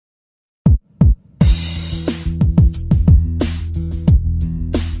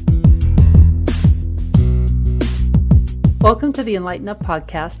Welcome to the NICOLE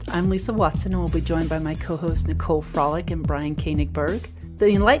podcast. I'm Lisa Watson and will be joined by my co-hosts NICOLE Frolick and Brian Koenigberg. The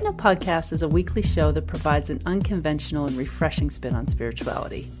NICOLE podcast is a weekly show that provides an unconventional and refreshing spin on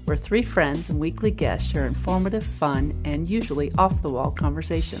spirituality, where three friends and weekly guests share informative, fun, and usually off-the-wall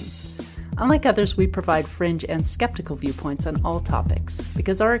conversations. Unlike others, we provide fringe and skeptical viewpoints on all topics,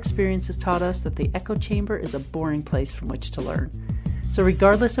 because our experience has taught us that the echo chamber is a boring place from which to learn. So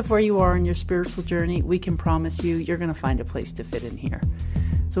regardless of where you are in your spiritual journey, we can promise you're going to find a place to fit in here.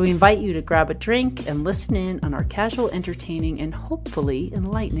 So we invite you to grab a drink and listen in on our casual, entertaining, and hopefully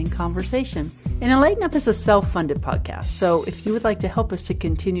enlightening conversation. And NICOLE is a self-funded podcast, so if you would like to help us to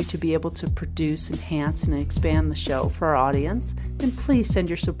continue to be able to produce, enhance, and expand the show for our audience, then please send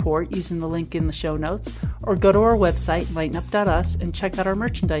your support using the link in the show notes, or go to our website, enlightenup.us, and check out our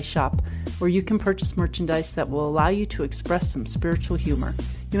merchandise shop, where you can purchase merchandise that will allow you to express some spiritual humor.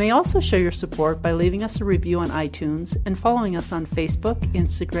 You may also show your support by leaving us a review on iTunes and following us on Facebook,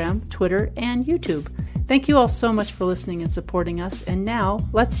 Instagram, Twitter, and YouTube. Thank you all so much for listening and supporting us, and now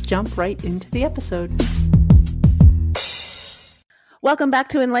let's jump right into the episode. Welcome back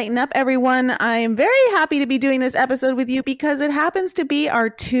to NICOLE, everyone. I am very happy to be doing this episode with you because it happens to be our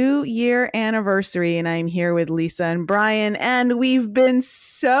 2-year anniversary, and I'm here with Lisa and Brian, and we've been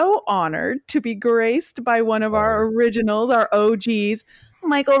so honored to be graced by one of our originals, our OGs.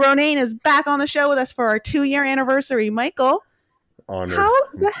 Michael Ronayne is back on the show with us for our 2-year anniversary. Michael, honored. How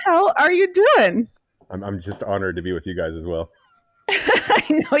the hell are you doing? I'm just honored to be with you guys as well. I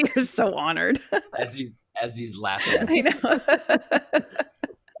know, you're so honored. As he's laughing. I know.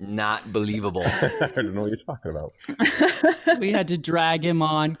 Not believable. I don't know what you're talking about. We had to drag him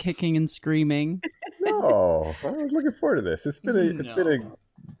on, kicking and screaming. No, I was looking forward to this. It's been a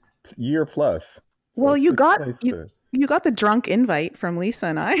year plus. So well, you got the drunk invite from Lisa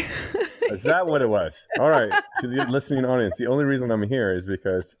and I. Is that what it was? All right. To the listening audience, the only reason I'm here is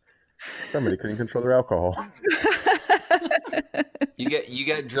because somebody couldn't control their alcohol. You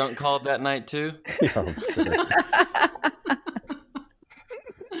got drunk called that night too? Yeah,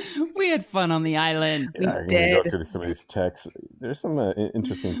 We had fun on the island. I'm gonna go through some of these texts. There's some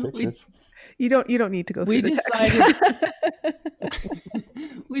interesting pictures. You don't need to go through the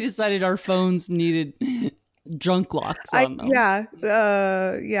text. We decided our phones needed drunk locks on them. Yeah.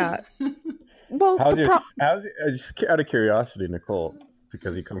 Well, just out of curiosity, NICOLE,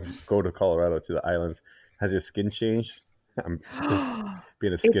 because you go to Colorado to the islands, has your skin changed? I'm just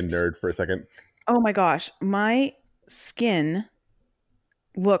being a skin nerd for a second. Oh my gosh, my skin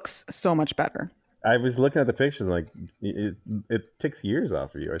looks so much better. I was looking at the pictures, like it takes years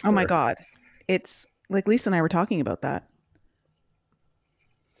off of you. Oh my god, it's like Lisa and I were talking about that.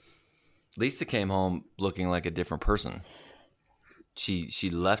 Lisa came home looking like a different person. She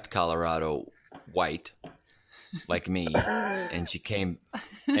left Colorado white, like me, and she came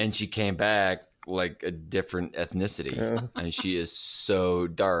back like a different ethnicity. Yeah. And she is so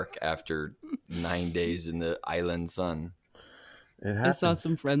dark after 9 days in the island sun. I saw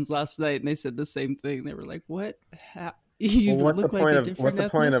some friends last night and they said the same thing. They were like, "What? What's the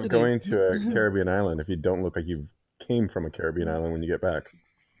point of going to a Caribbean island if you don't look like you came from a Caribbean island when you get back?"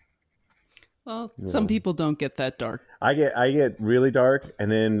 Well, some people don't get that dark. I get really dark,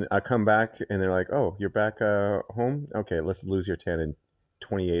 and then I come back, and they're like, "Oh, you're back home? Okay, let's lose your tan in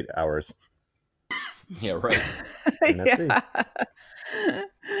 28 hours." Yeah, right. Yeah.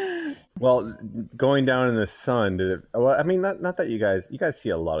 Well, going down in the sun, not that you guys see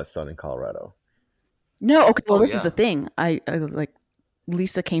a lot of sun in Colorado. No, okay. Well, this is the thing. I like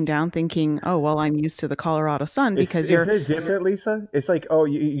Lisa came down thinking, oh, well, I'm used to the Colorado sun because Is it different, Lisa? It's like, oh,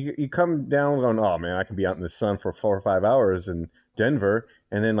 you come down going, oh man, I can be out in the sun for 4 or 5 hours in Denver,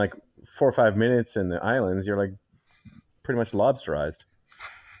 and then like 4 or 5 minutes in the islands, you're like pretty much lobsterized.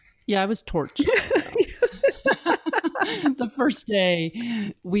 Yeah, I was torched. The first day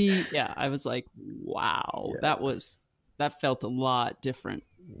I was like, wow, that felt a lot different.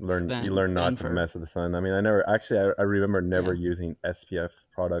 You learn not to mess with the sun. I mean, I remember never using SPF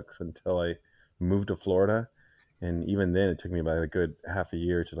products until I moved to Florida. And even then it took me about a good half a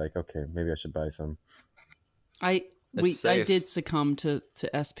year to like, okay, maybe I should buy some. I did succumb to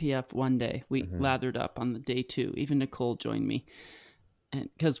SPF one day. We lathered up on the day 2. Even NICOLE joined me. And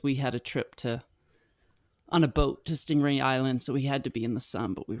because we had a trip on a boat to Stingray Island, so we had to be in the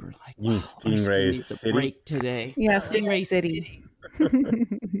sun. But we were like, wow, Stingray needs a break today. Yeah, Stingray City.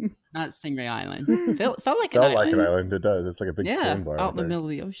 Not Stingray Island. Felt like an island. It does. It's like a big sandbar out in the middle of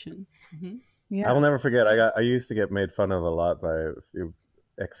the ocean. Mm-hmm. Yeah. I will never forget. I used to get made fun of a lot by a few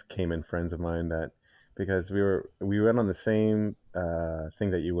ex-Cayman friends of mine that because we went on the same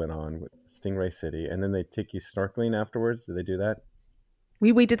thing that you went on with Stingray City, and then they take you snorkeling afterwards. Did they do that?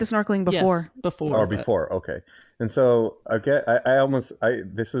 We did the snorkeling before. Yes, before. Before, okay. And so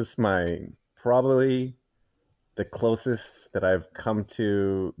this is probably the closest that I've come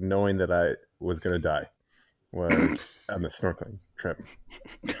to knowing that I was going to die was on the snorkeling trip.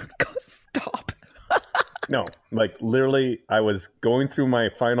 Stop. No, like literally I was going through my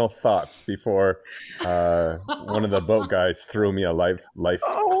final thoughts before one of the boat guys threw me a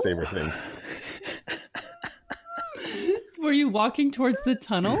lifesaver thing. Were you walking towards the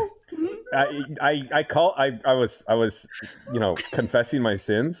tunnel? I was confessing my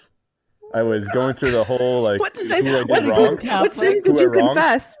sins. I was going through the whole like what sins did you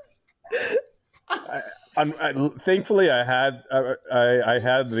confess? Thankfully I had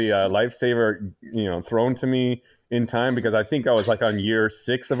the lifesaver thrown to me in time, because I think I was like on year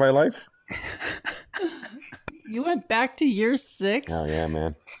 6 of my life. You went back to year 6? Oh yeah,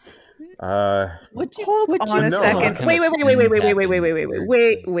 man. Hold on a second.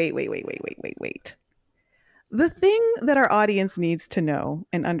 Wait. The thing that our audience needs to know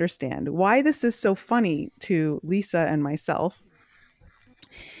and understand why this is so funny to Lisa and myself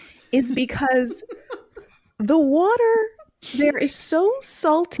is because the water there is so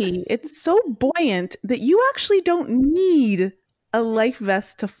salty, it's so buoyant that you actually don't need a life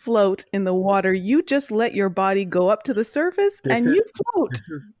vest to float in the water. You just let your body go up to the surface you float.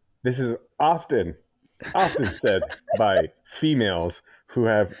 This is often said by females who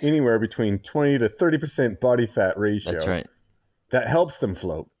have anywhere between 20 to 30% body fat ratio. That's right. That helps them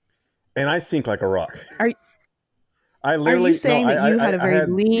float. And I sink like a rock. Are you saying that you had a very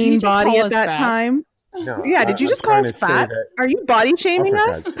lean body at that time? No. Yeah, did you just call us fat? Are you body shaming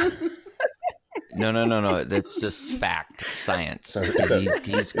us? No. That's just fact, science.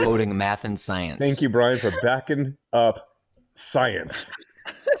 He's quoting math and science. Thank you, Brian, for backing up science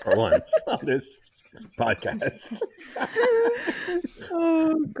for once on this podcast.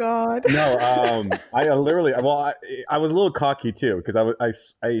 Oh God. No, I was a little cocky too, because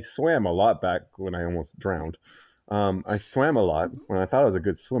I swam a lot back when I almost drowned. I swam a lot when I thought I was a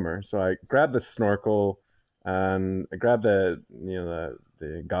good swimmer, so I grabbed the snorkel and I grabbed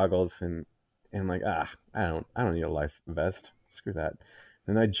the goggles and like I don't need a life vest. Screw that.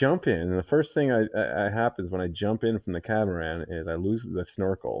 And I jump in, and the first thing I happens when I jump in from the catamaran is I lose the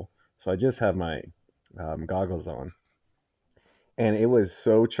snorkel, so I just have my goggles on. And it was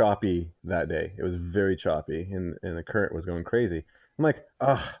so choppy that day. It was very choppy, and the current was going crazy. I'm like,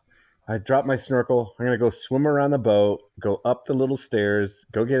 I dropped my snorkel. I'm going to go swim around the boat, go up the little stairs,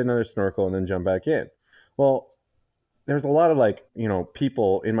 go get another snorkel, and then jump back in. Well, there's a lot of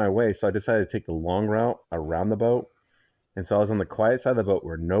people in my way, so I decided to take the long route around the boat. And so I was on the quiet side of the boat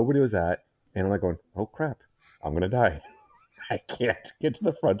where nobody was at, and I'm like going, oh crap, I'm going to die. I can't get to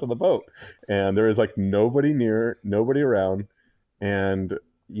the front of the boat. And there was like nobody near, nobody around. And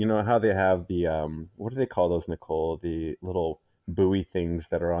you know how they have the, what do they call those, Nicole? The little buoy things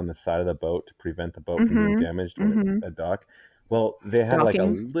that are on the side of the boat to prevent the boat from being damaged when it's a dock. Well, they had like a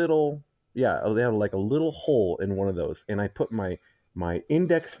little, they had like a little hole in one of those. And I put my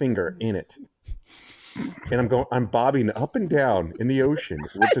index finger in it. And I'm bobbing up and down in the ocean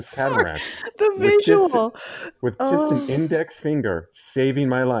with this catamaran. The visual. With just an index finger saving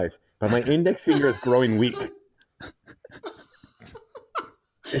my life. But my index finger is growing weak.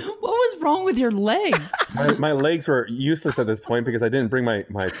 What was wrong with your legs? My legs were useless at this point because I didn't bring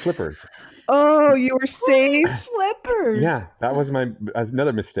my flippers. Oh, you were safe. Flippers. Yeah, that was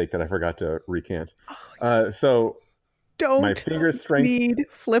another mistake that I forgot to recant. So don't my finger strength need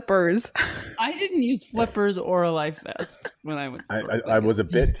flippers. I didn't use flippers or a life vest when I went. I was a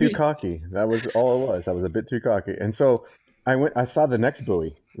bit too cocky. That was all it was. I was a bit too cocky, and so I saw the next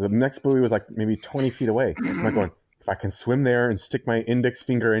buoy. The next buoy was like maybe 20 feet away. I'm like going, if I can swim there and stick my index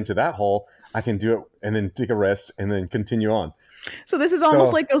finger into that hole, I can do it, and then take a rest and then continue on. So this is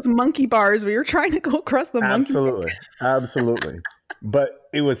almost like those monkey bars where you're trying to go across the monkey. Absolutely. But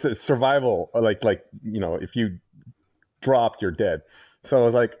it was a survival. Like if you dropped, you're dead. So I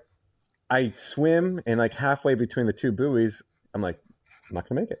was like, I swim, and like halfway between the two buoys, I'm like, I'm not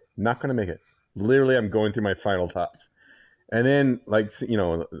gonna make it. Literally, I'm going through my final thoughts, and then one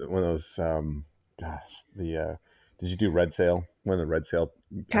of those did you do Red Sail? One of the Red Sail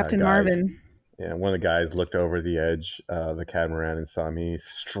Captain guys, Marvin. Yeah, one of the guys looked over the edge of the catamaran and saw me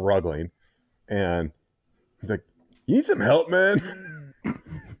struggling, and he's like, "You need some help, man." I'm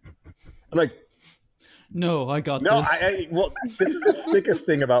like, "No, I got this." Well, this is the sickest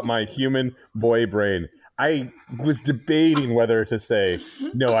thing about my human boy brain. I was debating whether to say,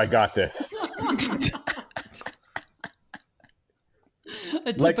 no, I got this.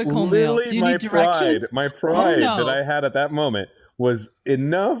 A Like typical male. literally Do you need directions? my pride no. that I had at that moment was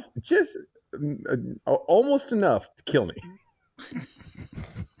enough, just almost enough to kill me.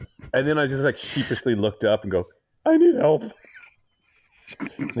 And then I just like sheepishly looked up and go, I need help.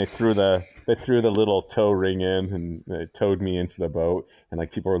 They threw the little tow ring in and they towed me into the boat, and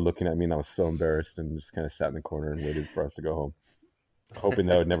like people were looking at me and I was so embarrassed and just kind of sat in the corner and waited for us to go home, hoping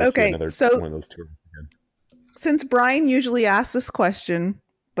that I would never see another one of those tours again. Since Brian usually asks this question,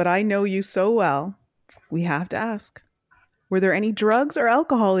 but I know you so well, we have to ask. Were there any drugs or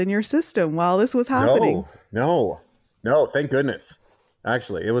alcohol in your system while this was happening? No, thank goodness.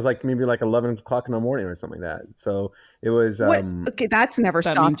 Actually, it was like maybe like 11 o'clock in the morning or something like that. So it was. Okay, that's never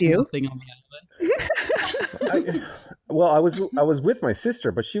stopped you. Well, I was with my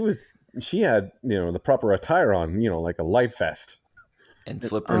sister, but she had the proper attire on, like a life vest and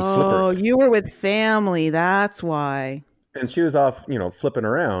flippers. Oh, you were with family. That's why. And she was off, flipping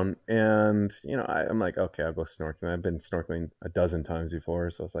around, and I'm like, okay, I'll go snorkeling. I've been snorkeling a dozen times before,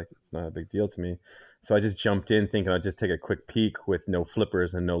 so it's like it's not a big deal to me. So I just jumped in thinking I'd just take a quick peek with no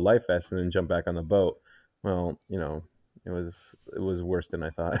flippers and no life vest, and then jump back on the boat. Well, it was worse than I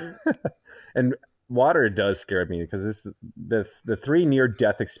thought. And water does scare me because this is the 3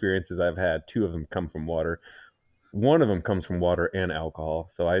 near-death experiences I've had. 2 of them come from water. One of them comes from water and alcohol.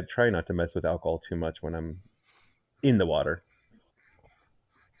 So I try not to mess with alcohol too much when I'm in the water.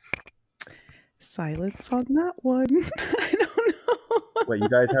 Silence on that one. I don't know. What, you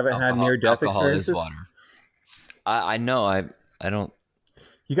guys haven't had near-death experiences? Is water. I know. I don't.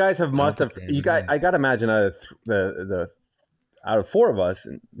 You guys must have. You guys, I gotta imagine out of 4 of us,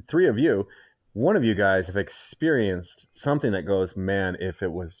 and 3 of you, one of you guys have experienced something that goes, man, if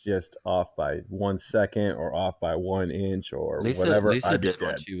it was just off by 1 second or off by 1 inch or whatever, Lisa I'd be did dead.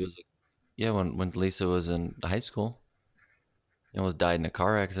 when she was. Yeah, when Lisa was in high school, almost died in a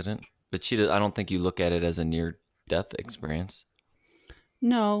car accident. But I don't think you look at it as a near-death experience.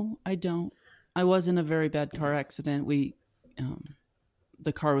 No, I don't. I was in a very bad car accident.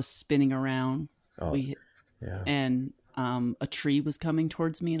 The car was spinning around. And a tree was coming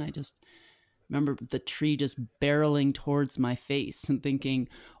towards me, and I just remember the tree just barreling towards my face and thinking,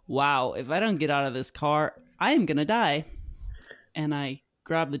 wow, if I don't get out of this car, I am going to die. And I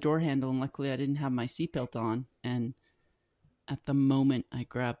grabbed the door handle, and luckily I didn't have my seatbelt on. And at the moment I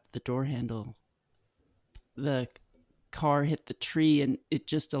grabbed the door handle, the car hit the tree, and it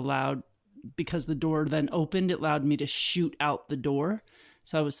just allowed, because the door then opened, it allowed me to shoot out the door.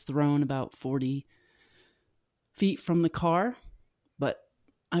 So I was thrown about 40 feet from the car, but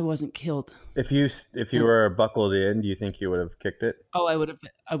I wasn't killed. If you were buckled in, do you think you would have kicked it? Oh, I would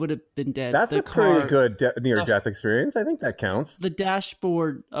have been dead. That's a pretty good near-death experience. I think that counts. The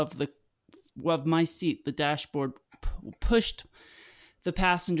dashboard of my seat, the dashboard pushed the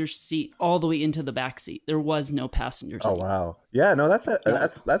passenger seat all the way into the back seat. There was no passenger seat. Oh wow, yeah, no, that's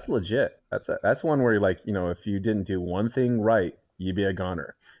legit. That's one where you're like, if you didn't do one thing right, you'd be a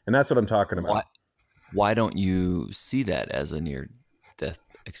goner, and that's what I'm talking about. Why don't you see that as a near-death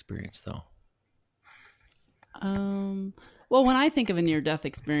experience, though? Well, when I think of a near-death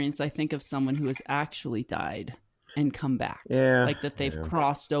experience, I think of someone who has actually died and come back. Yeah, like that they've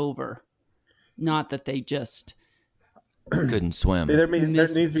crossed over, not that they just couldn't swim. There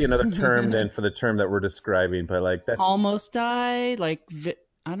needs to be another term then for the term that we're describing, but like that's almost died. Like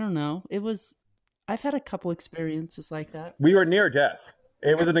I don't know. I've had a couple experiences like that. We were near death.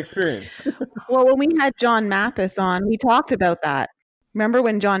 It was an experience. Well, when we had John Mathis on, we talked about that. Remember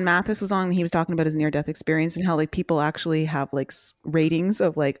when John Mathis was on, he was talking about his near-death experience and how like people actually have like ratings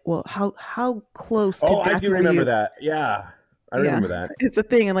of like, well, how close to death I do remember that. Yeah. I remember that. It's a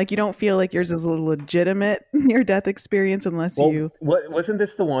thing. And like, you don't feel like yours is a legitimate near-death experience unless you... Wasn't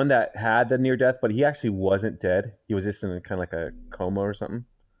this the one that had the near-death, but he actually wasn't dead? He was just in kind of like a coma or something?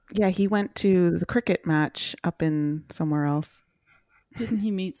 Yeah, he went to the cricket match up in somewhere else. Didn't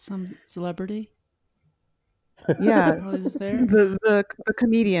he meet some celebrity? Yeah. While he was there? The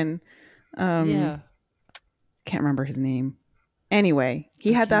comedian. Yeah. Can't remember his name. Anyway,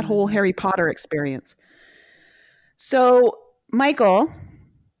 he had that whole Harry Potter experience. So, Michael,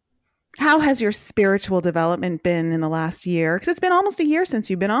 how has your spiritual development been in the last year? Because it's been almost a year since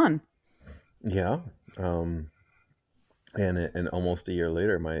you've been on. Yeah. And almost a year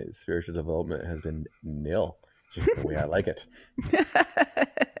later, my spiritual development has been nil, just the way I like it.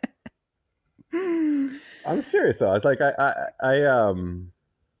 I'm serious though. It's like I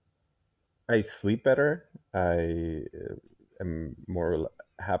sleep better. I am more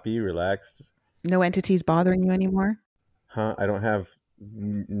happy, relaxed. No entities bothering you anymore? Huh? I don't have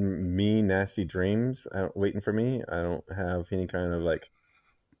mean, nasty dreams waiting for me. I don't have any kind of like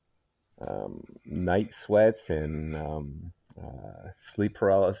night sweats and sleep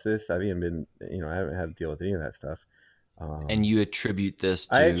paralysis. I've even been, I haven't had to deal with any of that stuff. And you attribute this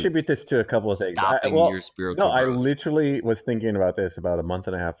I to attribute this to a couple of things. stopping your spiritual no, I growth. literally was thinking about this about a month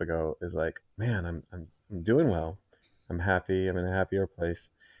and a half ago. Is like, man, I'm doing well. I'm happy. I'm in a happier place,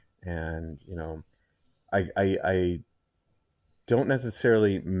 and I don't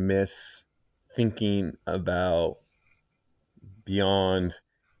necessarily miss thinking about beyond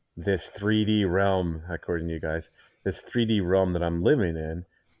this 3D realm, according to you guys, this 3D realm that I'm living in,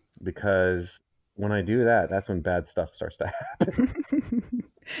 because when I do that, that's when bad stuff starts to happen.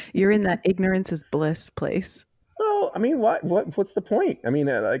 You're in that ignorance is bliss place. Well, I mean, what's the point? I mean,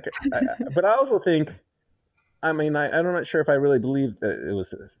 but I also think, I mean, I'm not sure if I really believe that it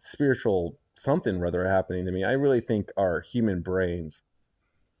was a spiritual something rather happening to me. I really think our human brains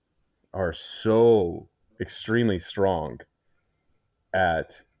are so extremely strong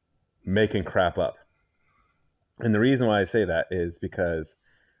at making crap up. And the reason why I say that is because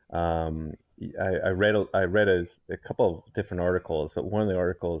I read a couple of different articles, but one of the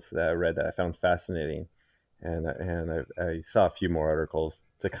articles that I read that I found fascinating, and I saw a few more articles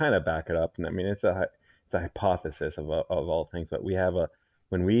to kind of back it up. And I mean, it's a hypothesis of all things, but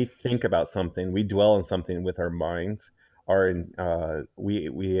when we think about something, we dwell on something with our minds.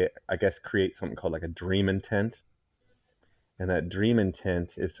 We I guess create something called like a dream intent, and that dream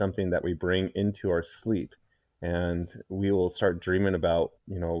intent is something that we bring into our sleep, and we will start dreaming about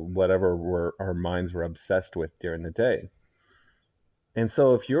whatever our minds were obsessed with during the day. And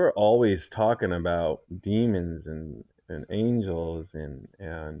so if you're always talking about demons and angels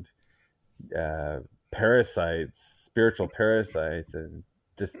and parasites, spiritual parasites, and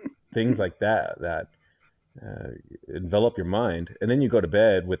just things like that envelop your mind, and then you go to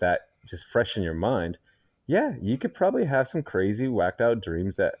bed with that just fresh in your mind, yeah, you could probably have some crazy whacked out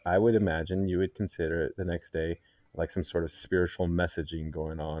dreams that I would imagine you would consider the next day like some sort of spiritual messaging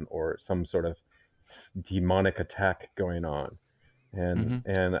going on, or some sort of demonic attack going on.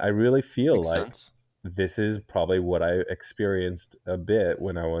 And I really feel Makes like sense. this is probably what I experienced a bit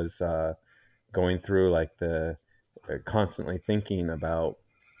when I was going through like the constantly thinking about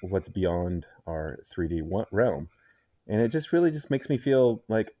what's beyond our 3D realm. And it just really just makes me feel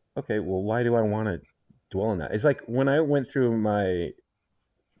like, okay, well, why do I want to dwell on that? It's like when I went through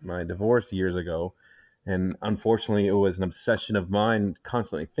my divorce years ago, and unfortunately it was an obsession of mine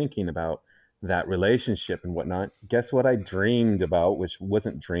constantly thinking about that relationship and whatnot. Guess what I dreamed about, which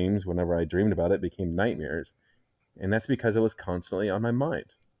wasn't dreams. Whenever I dreamed about it, became nightmares. And that's because it was constantly on my mind.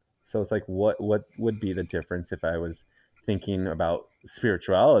 So it's like, what would be the difference if I was thinking about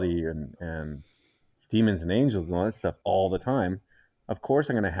spirituality and demons and angels and all that stuff all the time? Of course,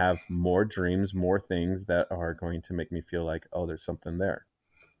 I'm going to have more dreams, more things that are going to make me feel like, oh, there's something there.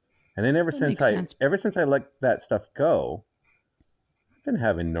 And then ever since I let that stuff go, I've been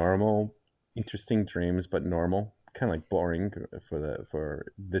having normal, interesting dreams, but normal, kind of like boring for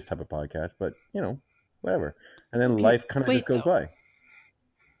this type of podcast, but whatever. And then life kind of just goes by.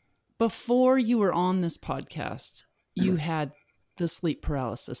 Before you were on this podcast, you had the sleep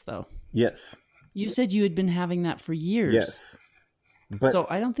paralysis, though. Yes. You said you had been having that for years. Yes. But, so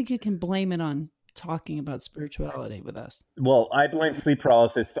I don't think you can blame it on talking about spirituality with us. Well, I blame sleep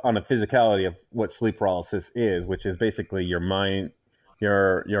paralysis on the physicality of what sleep paralysis is, which is basically your mind,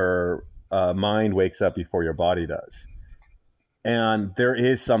 your mind wakes up before your body does. And there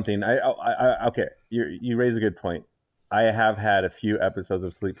is something. Okay, you raise a good point. I have had a few episodes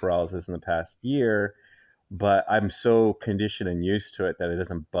of sleep paralysis in the past year, but I'm so conditioned and used to it that it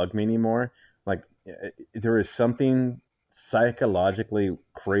doesn't bug me anymore. Like, there is something psychologically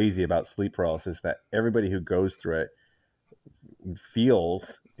crazy about sleep paralysis that everybody who goes through it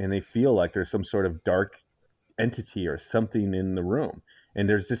feels, and they feel like there's some sort of dark entity or something in the room. And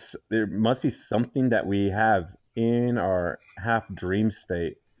there must be something that we have in our half dream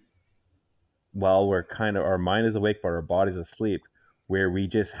state while our mind is awake but our body's asleep, where we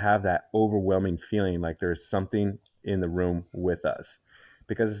just have that overwhelming feeling like there's something in the room with us.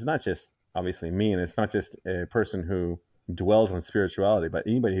 Because it's not just obviously me, and it's not just a person who dwells on spirituality, but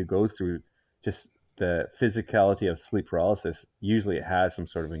anybody who goes through just the physicality of sleep paralysis usually has some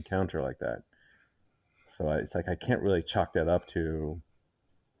sort of encounter like that. So it's like I can't really chalk that up to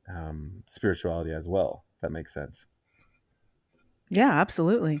spirituality as well, if that makes sense. Yeah,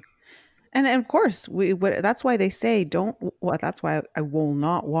 absolutely. And of course, that's why they say that's why I will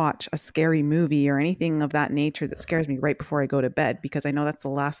not watch a scary movie or anything of that nature that scares me right before I go to bed, because I know that's the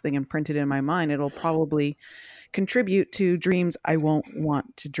last thing imprinted in my mind. It'll probably contribute to dreams I won't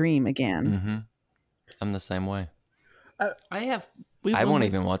want to dream again. Mm-hmm. I'm the same way. I won't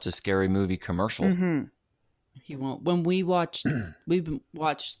even watch a scary movie commercial. Mm-hmm. He won't. When we've watched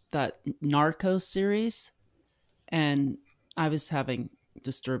that Narcos series, and I was having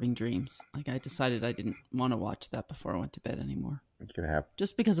disturbing dreams. Like, I decided I didn't want to watch that before I went to bed anymore.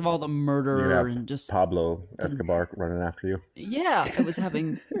 Just because of all the murder and just Pablo Escobar running after you. Yeah, I was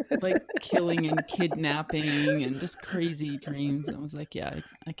having like killing and kidnapping and just crazy dreams. I was like, yeah,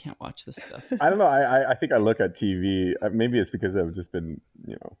 I can't watch this stuff. I don't know. I think I look at TV. Maybe it's because I've just been,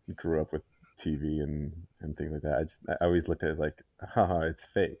 grew up with TV and things like that. I always looked at it as like, haha, it's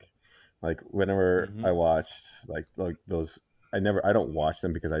fake. Like whenever I watched like those. I don't watch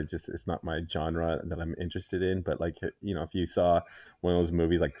them because it's not my genre that I'm interested in. But like, if you saw one of those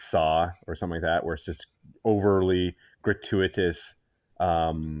movies like Saw or something like that, where it's just overly gratuitous,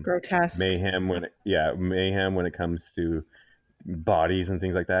 grotesque mayhem when it comes to bodies and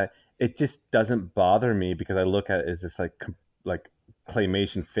things like that, it just doesn't bother me because I look at it as just like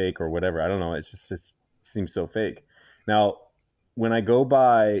claymation fake or whatever. I don't know. It just seems so fake. Now, when I go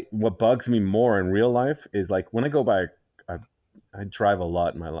by, what bugs me more in real life is like when I go by, I drive a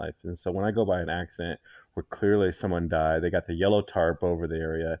lot in my life. And so when I go by an accident where clearly someone died, they got the yellow tarp over the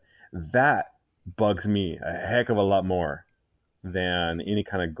area, that bugs me a heck of a lot more than any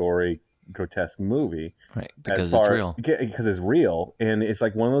kind of gory, grotesque movie. Right, because it's real. Because it's real. And it's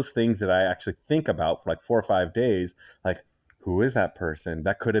like one of those things that I actually think about for like 4 or 5 days. Like, who is that person?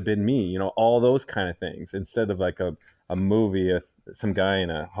 That could have been me. All those kind of things. Instead of like a movie of some guy in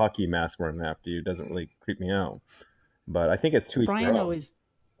a hockey mask running after you, doesn't really creep me out. But I think it's too Brian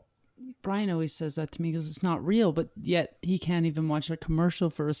always says that to me because it's not real, but yet he can't even watch a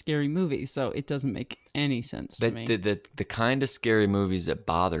commercial for a scary movie, so it doesn't make any sense to me. The kind of scary movies that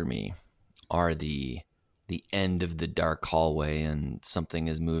bother me are the end of the dark hallway and something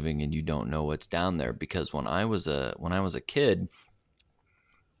is moving and you don't know what's down there. Because when I was a kid,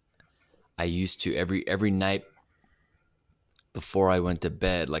 I used to every night before I went to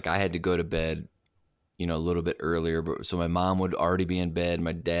bed, like I had to go to bed a little bit earlier, but so my mom would already be in bed.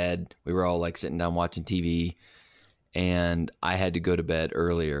 My dad, we were all like sitting down watching TV, and I had to go to bed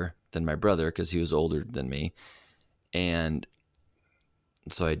earlier than my brother because he was older than me. And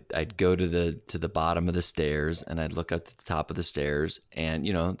so I'd go to the bottom of the stairs and I'd look up to the top of the stairs, and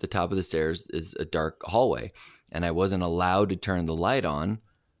the top of the stairs is a dark hallway, and I wasn't allowed to turn the light on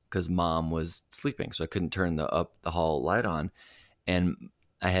because mom was sleeping, so I couldn't turn the hall light on. And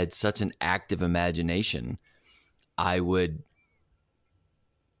I had such an active imagination. I would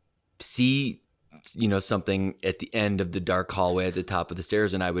see, something at the end of the dark hallway at the top of the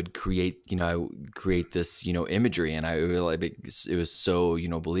stairs, and I would create this, imagery, and it was so,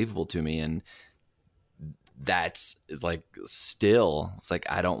 believable to me. And that's like, still, it's like,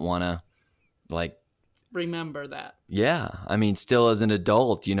 I don't want to like remember that. Yeah. I mean, still as an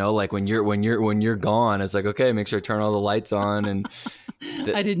adult, like when you're gone, it's like, okay, make sure I turn all the lights on. And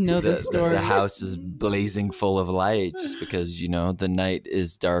I didn't know this story. The house is blazing full of light just because, the night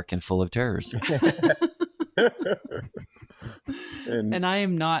is dark and full of terrors. And I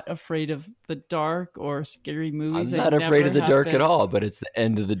am not afraid of the dark or scary movies. I'm not afraid of the dark at all, but it's the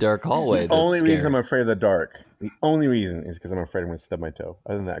end of the dark hallway. The only reason I'm afraid of the dark, the only reason is because I'm afraid I'm going to stub my toe.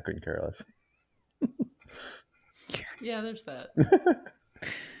 Other than that, I couldn't care less. Yeah, there's that.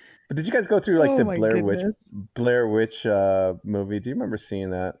 But did you guys go through like the Blair Witch movie? Do you remember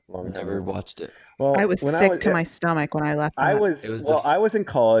seeing that? Never watched it. Well, I was sick to my stomach when I left. I was in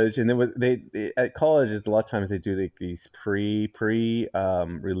college, and they at college a lot of times they do these pre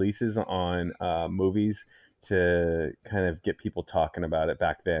releases on movies to kind of get people talking about it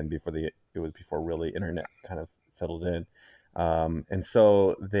back then before really internet kind of settled in. And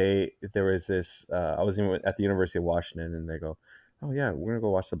so there was this, I was at the University of Washington, and they go, oh yeah, we're gonna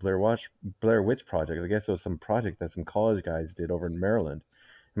go watch the Blair Witch Project. I guess it was some project that some college guys did over in Maryland.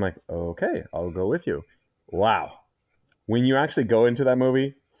 I'm like, okay, I'll go with you. Wow. When you actually go into that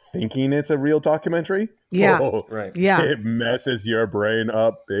movie thinking it's a real documentary, right. Yeah, it messes your brain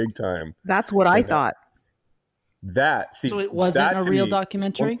up big time. That's what I thought. So it wasn't a real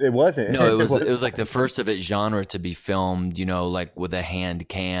documentary? It wasn't. No, it was like the first of its genre to be filmed, like with a hand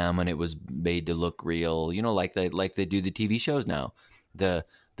cam, and it was made to look real, like they do the TV shows now, the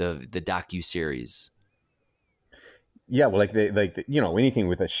docu-series. Yeah, well, like they anything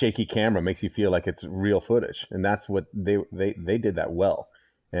with a shaky camera makes you feel like it's real footage, and that's what they did that well.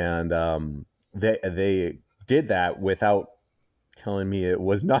 and they did that without telling me it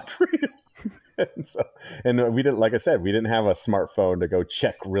was not real. and we didn't, like I said, we didn't have a smartphone to go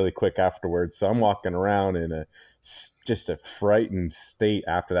check really quick afterwards. So I'm walking around in just a frightened state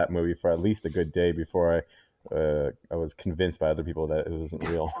after that movie for at least a good day before I was convinced by other people that it wasn't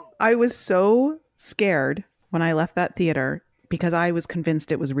real. I was so scared when I left that theater because I was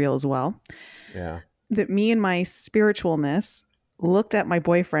convinced it was real as well. Yeah. That me and my spiritualness looked at my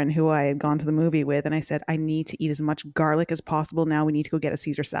boyfriend who I had gone to the movie with, and I said, I need to eat as much garlic as possible. Now we need to go get a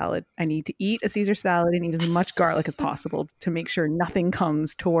Caesar salad. I need to eat a Caesar salad and eat as much garlic as possible to make sure nothing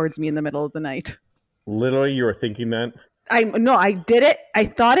comes towards me in the middle of the night. Literally, you were thinking that? No, I did it. I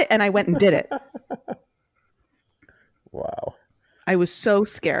thought it and I went and did it. Wow. I was so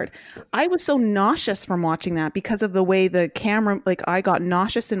scared. I was so nauseous from watching that because of the way the camera, like I got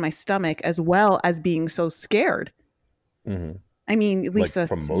nauseous in my stomach as well as being so scared. Mm-hmm. I mean, Lisa, like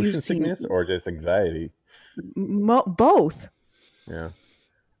from motion sickness or just anxiety? Both. Yeah.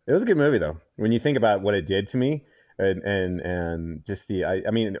 It was a good movie though. When you think about what it did to me and just you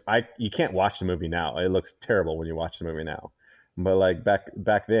can't watch the movie now. It looks terrible when you watch the movie now. But like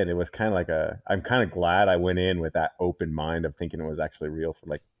back then, it was kind of like I'm kind of glad I went in with that open mind of thinking it was actually real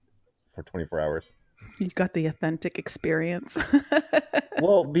for 24 hours. You got the authentic experience.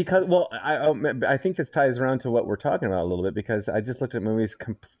 I think this ties around to what we're talking about a little bit, because I just looked at movies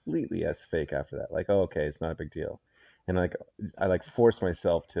completely as fake after that. Like, oh, okay, it's not a big deal. And I forced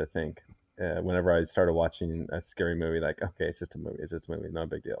myself to think whenever I started watching a scary movie, like, okay, it's just a movie. It's just a movie. Not a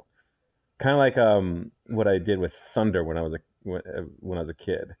big deal. Kind of like what I did with Thunder when I was a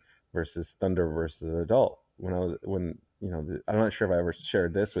kid versus Thunder versus an adult. I'm not sure if I ever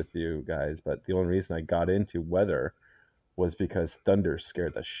shared this with you guys, but the only reason I got into weather was because thunder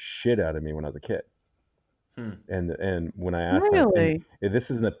scared the shit out of me when I was a kid. And when I asked, really?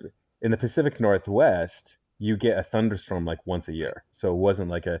 This is in the Pacific Northwest, you get a thunderstorm like once a year, so it wasn't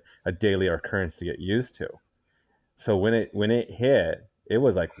like a daily occurrence to get used to. So when it hit, it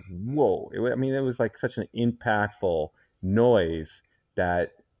was like, whoa! It was like such an impactful noise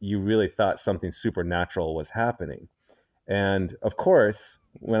that you really thought something supernatural was happening. And of course,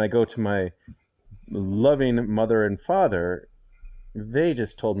 when I go to my loving mother and father, they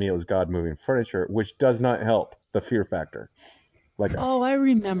just told me it was God moving furniture, which does not help the fear factor. Like, oh, I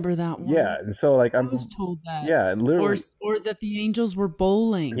remember that one. Yeah, and so like I was told that. Yeah, literally. Or that the angels were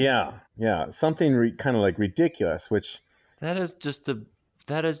bowling. Yeah, something kind of like ridiculous, which that is just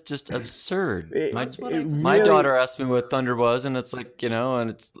absurd. My daughter asked me what thunder was, and it's like, and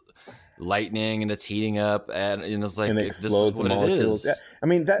it's lightning and it's heating up and it's like, this is what it is. Yeah. I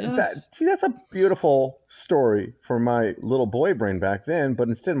mean, that's a beautiful story for my little boy brain back then, but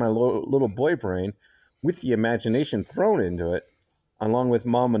instead my little boy brain, with the imagination thrown into it, along with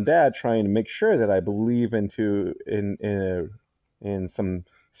mom and dad trying to make sure that I believe in some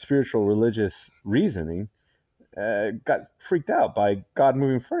spiritual religious reasoning, got freaked out by God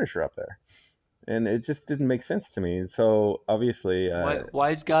moving furniture up there. And it just didn't make sense to me. So obviously,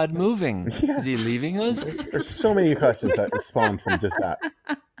 why is God moving? Yeah. Is he leaving us? There's so many questions that spawned from just that.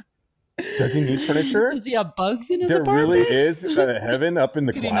 Does he need furniture? Does he have bugs in his apartment? There really is heaven up in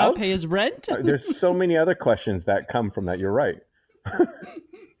the clouds? Could he not pay his rent? There's so many other questions that come from that. You're right.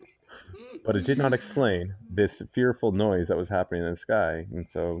 But it did not explain this fearful noise that was happening in the sky. And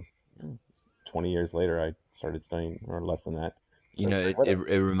so 20 years later, I started studying, or less than that.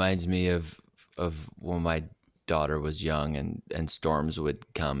 It reminds me of when my daughter was young and storms would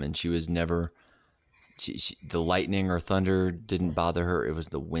come, and she was never, the lightning or thunder didn't bother her. It was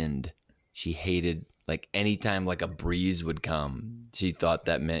the wind. She hated, like, anytime like a breeze would come, she thought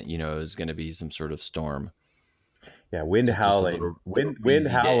that meant, it was going to be some sort of storm. Yeah, wind howling. Wind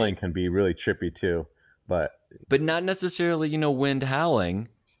howling can be really trippy too, but not necessarily, wind howling.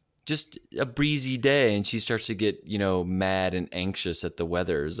 Just a breezy day, and she starts to get, mad and anxious at the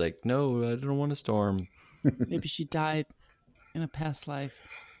weather. It's like, no, I don't want a storm. Maybe she died in a past life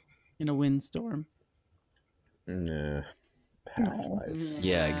in a windstorm. Nah, past life.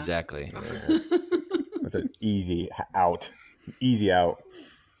 Yeah, exactly. It's an easy out. Easy out.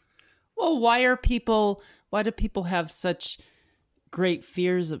 Well, why do people have such great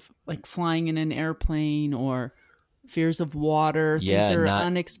fears of like flying in an airplane, or fears of water? Things are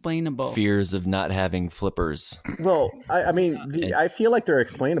unexplainable. Fears of not having flippers. Well, I feel like they're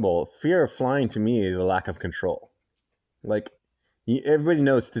explainable. Fear of flying to me is a lack of control. Like, everybody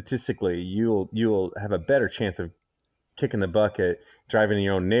knows statistically you'll have a better chance of kicking the bucket driving in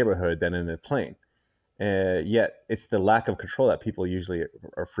your own neighborhood than in a plane. Yet it's the lack of control that people usually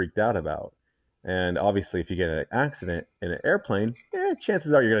are freaked out about. And obviously, if you get in an accident in an airplane,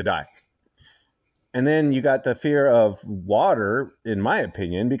 chances are you're going to die. And then you got the fear of water, in my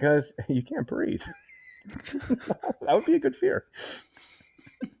opinion, because you can't breathe. That would be a good fear.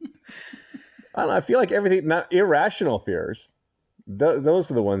 I don't know. I feel like everything, not irrational fears.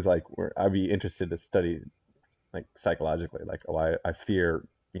 Those are the ones like where I'd be interested to study, like psychologically. Like, I fear,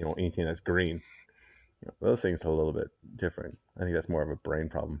 anything that's green. Those things are a little bit different. I think that's more of a brain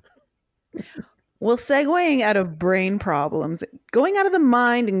problem. Well, segueing out of brain problems, going out of the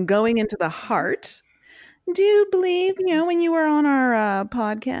mind and going into the heart, do you believe, when you were on our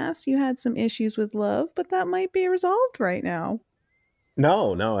podcast, you had some issues with love, but that might be resolved right now?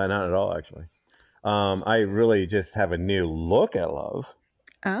 No, not at all, actually. I really just have a new look at love.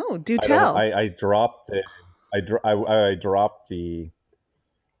 Oh, do tell. I dropped it. I dropped the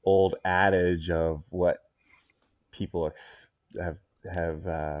old adage of what people have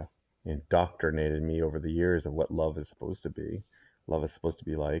indoctrinated me over the years of what love is supposed to be. Love is supposed to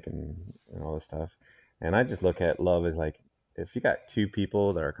be like, and all this stuff. And I just look at love as like, if you got two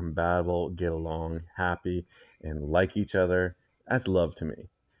people that are compatible, get along, happy, and like each other, that's love to me.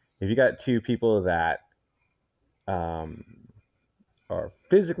 If you got two people that are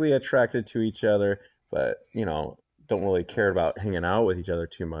physically attracted to each other, but don't really care about hanging out with each other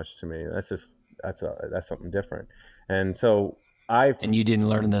too much, to me, that's something different. And so And you didn't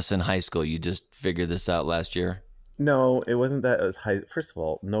learn this in high school. You just figured this out last year? No, it wasn't that. It was high. First of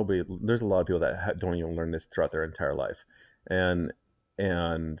all, there's a lot of people that don't even learn this throughout their entire life. And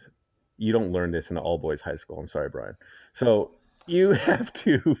you don't learn this in an all boys high school. I'm sorry, Brian. So you have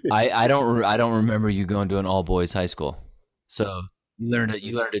to. I don't remember you going to an all boys high school. So you learned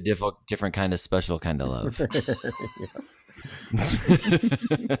a different kind of special kind of love.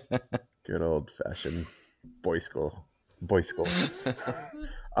 Good old fashioned boys school.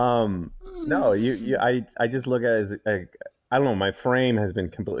 No, I just look at it as I don't know, my frame has been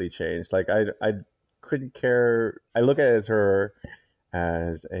completely changed. Like I couldn't care. I look at it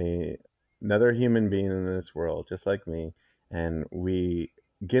as another human being in this world, just like me, and we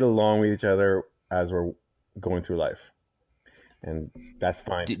get along with each other as we're going through life, and that's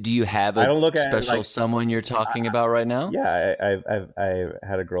fine. Do you have a special someone you're talking about right now? Yeah, I've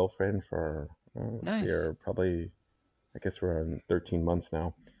had a girlfriend for nice. Probably, I guess we're on 13 months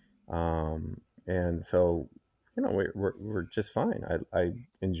now. And so, we're just fine. I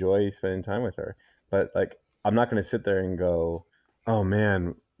enjoy spending time with her, but like, I'm not going to sit there and go, oh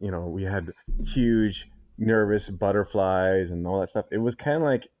man, we had huge nervous butterflies and all that stuff. It was kind of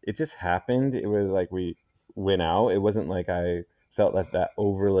like, it just happened. It was like, we went out. It wasn't like I felt that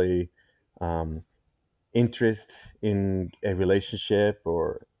overly, interest in a relationship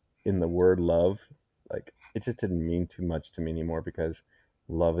or in the word love. Like, it just didn't mean too much to me anymore, because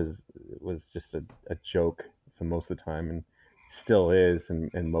love was just a joke for most of the time, and still is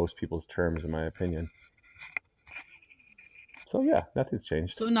in most people's terms, in my opinion. So yeah, nothing's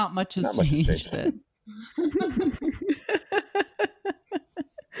changed. So not much has changed then.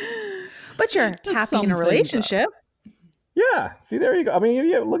 But you're happy in a relationship. Yeah. See, there you go. I mean, if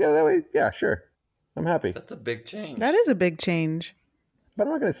you look at it that way, yeah, sure. I'm happy. That's a big change. That is a big change. But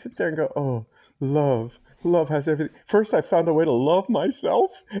I'm not going to sit there and go, oh, love has everything. First, I found a way to love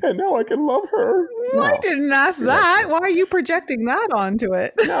myself, and now I can love her. No. I didn't ask that. Why are you projecting that onto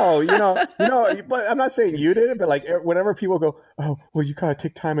it? No, but I'm not saying you did it, but like, whenever people go, oh, well, you gotta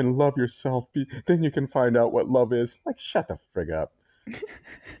take time and love yourself, then you can find out what love is. Like, shut the frig up.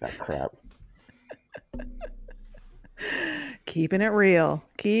 That crap. Keeping it real.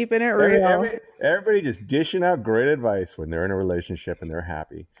 Everybody just dishing out great advice when they're in a relationship and they're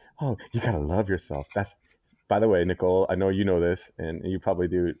happy. Oh, you gotta love yourself. By the way, Nicole, I know you know this, and you probably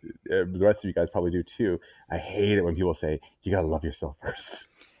do. The rest of you guys probably do too. I hate it when people say you gotta love yourself first.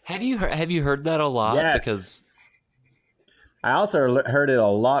 Have you heard that a lot? Yes. Because I also heard it a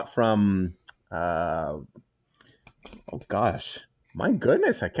lot from. Oh gosh, my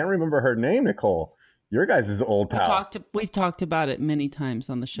goodness, I can't remember her name, Nicole. Your guys' old pal. We've talked about it many times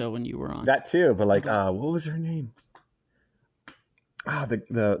on the show when you were on. That too, but like, what was her name?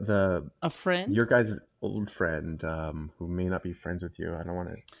 A friend. Your guys' old friend, who may not be friends with you. I don't want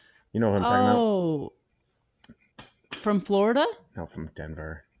to. You know who I'm talking about? Oh, from Florida? No, from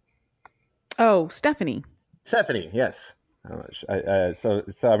Denver. Oh, Stephanie. Yes. So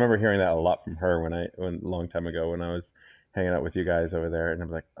I remember hearing that a lot from her when a long time ago when I was hanging out with you guys over there, and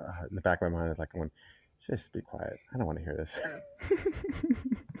I'm like, in the back of my mind, I was like, just be quiet. I don't want to hear this.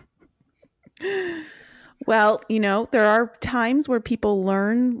 Well, there are times where people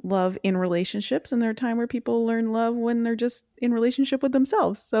learn love in relationships, and there are times where people learn love when they're just in relationship with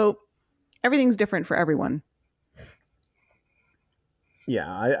themselves. So everything's different for everyone. Yeah,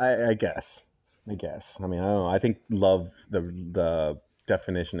 I guess. I mean, I don't know. I think love, the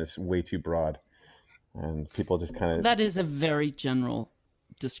definition is way too broad, and people just kind of. That is a very general,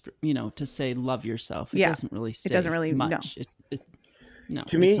 to say love yourself. It doesn't really say much. No.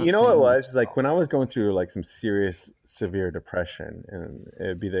 To me, you know what it was? Like when I was going through like some serious, severe depression, and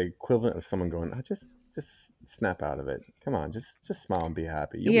it'd be the equivalent of someone going, "Oh, just snap out of it. Come on, just smile and be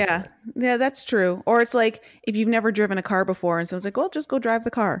happy." Yeah, that's true. Or it's like if you've never driven a car before, and someone's like, "Well, just go drive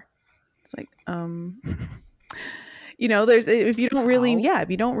the car." It's like, there's if you don't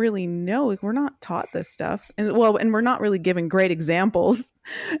really know, like, we're not taught this stuff, and we're not really given great examples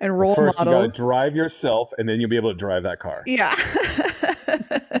and role models. You got to drive yourself, and then you'll be able to drive that car. Yeah.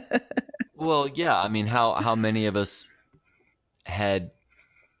 Well, yeah. I mean, how many of us had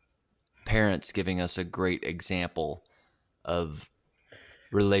parents giving us a great example of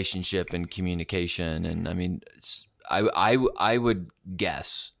relationship and communication? And I mean, I would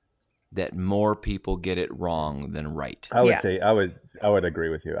guess that more people get it wrong than right. I would say I would agree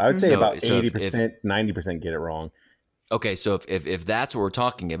with you. I would say about 80%, 90% get it wrong. Okay, so if that's what we're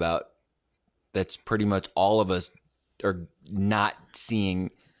talking about, that's pretty much all of us are not seeing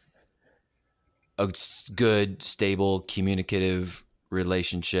a good, stable, communicative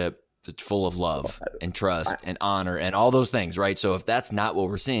relationship that's full of love and trust and honor and all those things, right? So if that's not what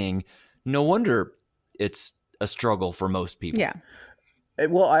we're seeing, no wonder it's a struggle for most people. Yeah.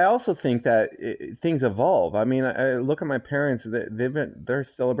 Well, I also think that things evolve. I mean, I look at my parents; they're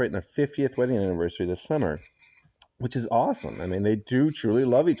celebrating their 50th wedding anniversary this summer, which is awesome. I mean, they do truly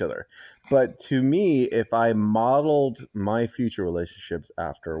love each other. But to me, if I modeled my future relationships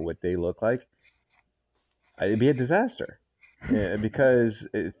after what they look like, it'd be a disaster. Because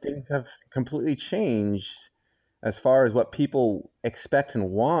things have completely changed as far as what people expect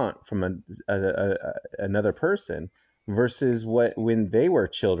and want from another person versus when they were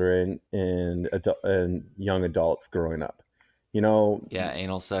children and young adults growing up. Yeah,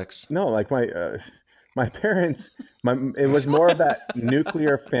 anal sex. No, like my parents, it was more of that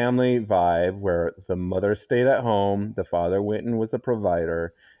nuclear family vibe where the mother stayed at home, the father went and was a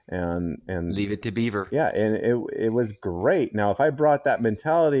provider, and leave it to Beaver. Yeah, and it was great. Now, if I brought that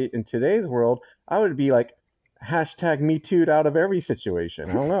mentality in today's world, I would be like #MeToo'd out of every situation.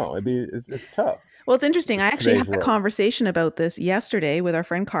 I don't know. It's tough. Well, it's interesting. I actually had a conversation about this yesterday with our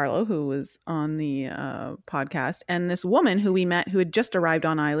friend Carlo, who was on the podcast, and this woman who we met who had just arrived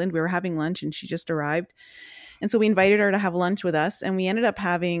on island. We were having lunch and she just arrived. And so we invited her to have lunch with us, and we ended up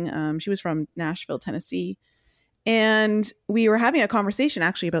having, she was from Nashville, Tennessee. And we were having a conversation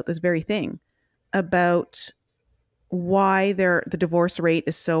actually about this very thing, about why the divorce rate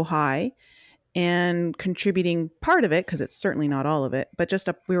is so high, and contributing part of it, because it's certainly not all of it, but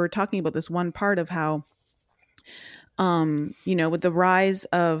we were talking about this one part of how, with the rise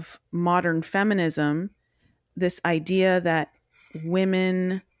of modern feminism, this idea that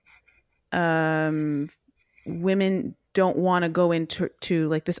women don't want to go into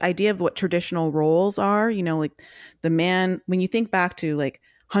like this idea of what traditional roles are, like the man, when you think back to like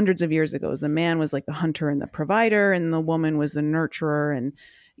hundreds of years ago, the man was like the hunter and the provider, and the woman was the nurturer and,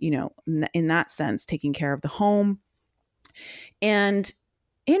 in that sense, taking care of the home. And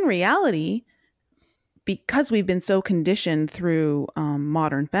in reality, because we've been so conditioned through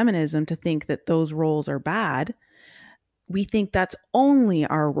modern feminism to think that those roles are bad, we think that's only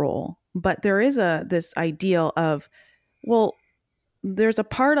our role. But there is this ideal of, well, there's a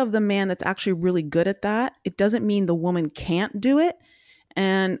part of the man that's actually really good at that. It doesn't mean the woman can't do it.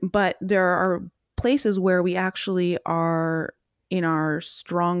 But there are places where we actually are in our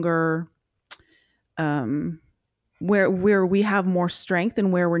stronger, where we have more strength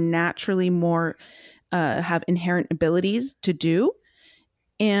and where we're naturally more, have inherent abilities to do.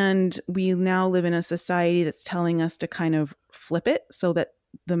 And we now live in a society that's telling us to kind of flip it so that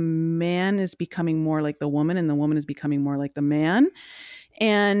the man is becoming more like the woman and the woman is becoming more like the man.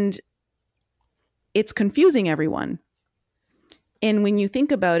 And it's confusing everyone. And when you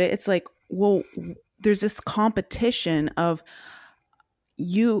think about it, it's like, well, there's this competition of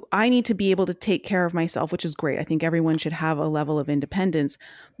I need to be able to take care of myself, which is great. I think everyone should have a level of independence,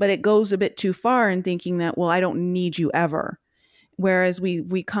 but it goes a bit too far in thinking that, well, I don't need you ever. Whereas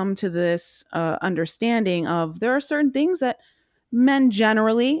we come to this understanding of there are certain things that men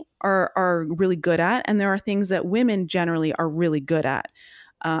generally are really good at, and there are things that women generally are really good at.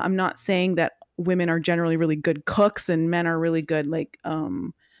 I'm not saying that women are generally really good cooks and men are really good, like,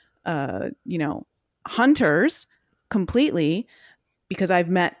 hunters completely, because I've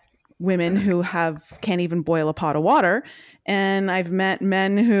met women who can't even boil a pot of water, and I've met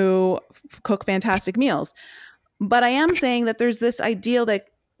men who cook fantastic meals. But I am saying that there's this ideal that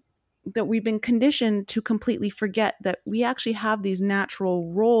we've been conditioned to completely forget that we actually have these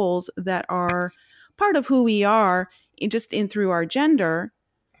natural roles that are part of who we are, just in through our gender,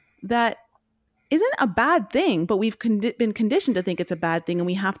 that isn't a bad thing, but we've been conditioned to think it's a bad thing, and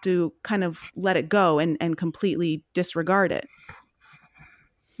we have to kind of let it go and completely disregard it.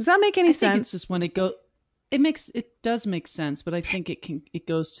 Does that make any sense? I think it's just when it does make sense, but I think it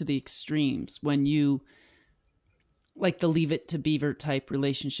goes to the extremes when you, like the Leave It to Beaver type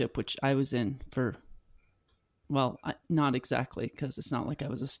relationship, which I was in for, well, not exactly, because it's not like I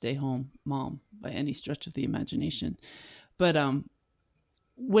was a stay-home mom by any stretch of the imagination. But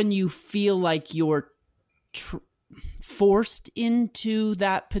when you feel like you're forced into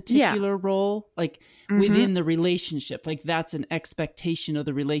that particular role, like within the relationship, like that's an expectation of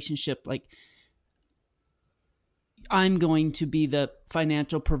the relationship. Like, I'm going to be the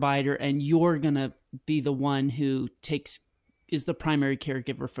financial provider and you're going to be the one who is the primary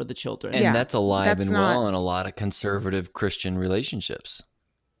caregiver for the children. And that's alive and well in a lot of conservative Christian relationships.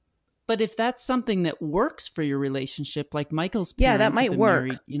 But if that's something that works for your relationship, like Michael's parents that might have been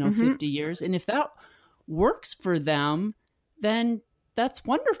work. married, 50 years. And if that works for them, then that's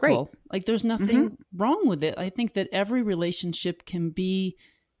wonderful. Great. Like, there's nothing wrong with it. I think that every relationship can be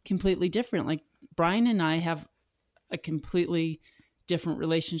completely different. Like, Brian and I have a completely different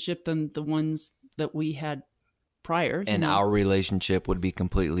relationship than the ones that we had prior. And our relationship would be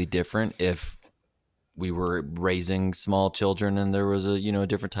completely different if we were raising small children and there was a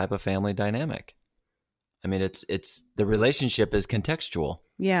different type of family dynamic. I mean, it's the relationship is contextual.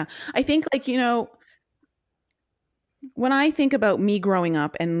 Yeah. I think, like, when I think about me growing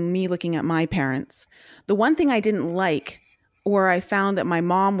up and me looking at my parents, the one thing I didn't like, or I found that my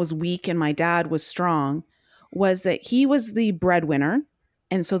mom was weak and my dad was strong, was that he was the breadwinner.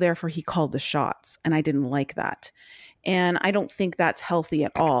 And so therefore he called the shots. And I didn't like that. And I don't think that's healthy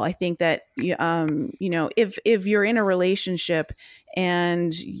at all. I think that, if you're in a relationship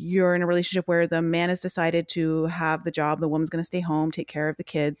and you're in a relationship where the man has decided to have the job, the woman's going to stay home, take care of the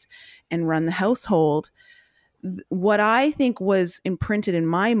kids and run the household. What I think was imprinted in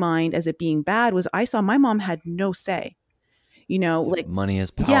my mind as it being bad was I saw my mom had no say. Like money is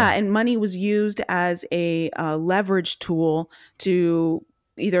power. Yeah. And money was used as a leverage tool to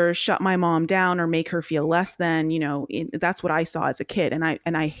either shut my mom down or make her feel less than, that's what I saw as a kid. And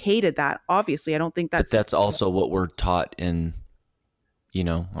I hated that. Obviously, I don't think that's. But that's also what we're taught in,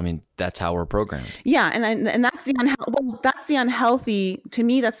 that's how we're programmed. Yeah. And that's the unhealthy, to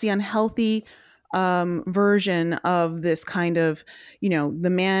me, that's the unhealthy version of this kind of, the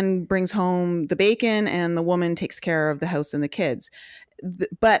man brings home the bacon and the woman takes care of the house and the kids.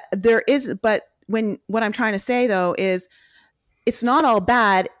 But what I'm trying to say though is it's not all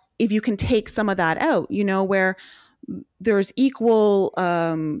bad if you can take some of that out, where there's equal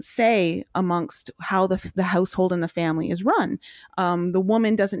say amongst how the household and the family is run. The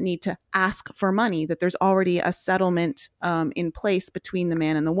woman doesn't need to ask for money, that there's already a settlement in place between the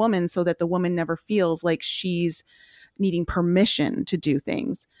man and the woman so that the woman never feels like she's needing permission to do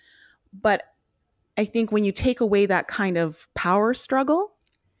things. But I think when you take away that kind of power struggle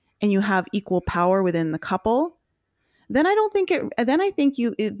and you have equal power within the couple, then I think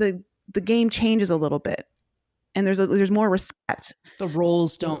the game changes a little bit. And there's more respect. The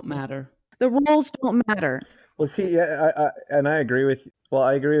roles don't matter. The roles don't matter. Well, see, I agree with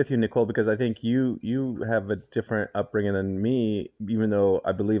you, Nicole, because I think you have a different upbringing than me, even though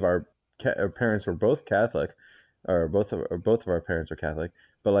I believe our parents were both Catholic, or both of our parents are Catholic.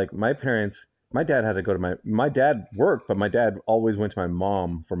 But like my parents, my dad had to go to my dad worked, but my dad always went to my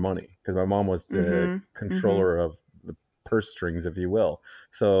mom for money because my mom was the controller of the purse strings, if you will.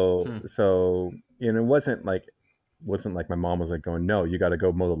 So it wasn't like my mom was like going, no, you got to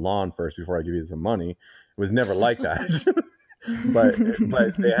go mow the lawn first before I give you some money. It was never like that. but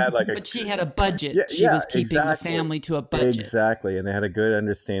they had but she had a budget. She was keeping the family to a budget. Exactly. And they had a good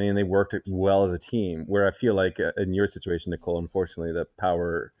understanding and they worked well as a team, where I feel like in your situation, Nicole, unfortunately, the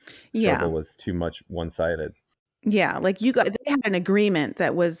power struggle was too much one-sided. Yeah. Like they had an agreement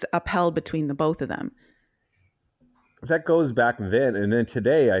that was upheld between the both of them. That goes back then. And then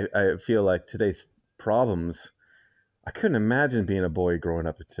today, I feel like today's problems, I couldn't imagine being a boy growing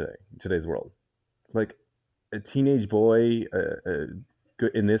up in today's world. Like a teenage boy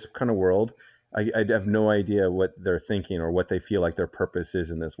in this kind of world, I have no idea what they're thinking or what they feel like their purpose is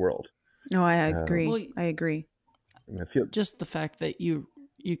in this world. No, I agree. I agree. I feel just the fact that you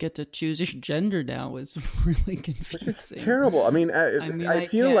you get to choose your gender now was really confusing. Which is terrible. I mean, I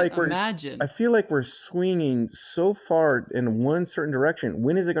feel like I feel like we're swinging so far in one certain direction.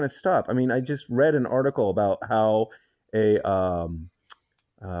 When is it going to stop? I mean, I just read an article about how a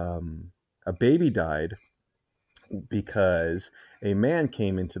baby died because a man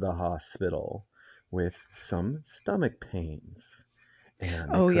came into the hospital with some stomach pains.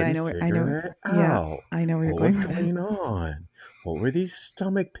 And I know where you're going. What was going on? What were these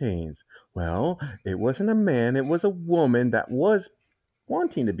stomach pains? Well, it wasn't a man. It was a woman that was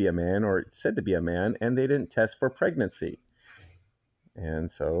wanting to be a man or said to be a man, and they didn't test for pregnancy. And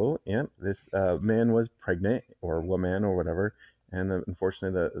so, this man was pregnant, or woman, or whatever. And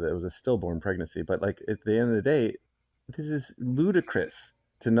unfortunately, it was a stillborn pregnancy. But like at the end of the day, this is ludicrous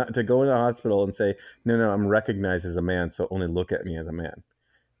to go into the hospital and say, no, I'm recognized as a man, so only look at me as a man.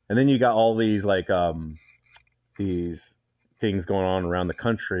 And then you got all these like these things going on around the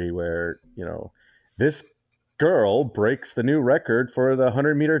country where, this girl breaks the new record for the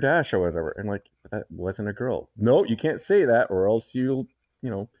 100-meter dash or whatever. And like, that wasn't a girl. No, you can't say that, or else you'll,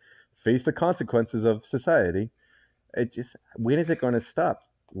 face the consequences of society. When is it going to stop?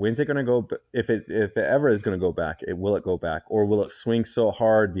 When's it going to go? If it ever is going to go back, will it go back, or will it swing so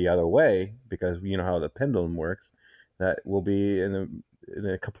hard the other way? Because you know how the pendulum works, that we'll be in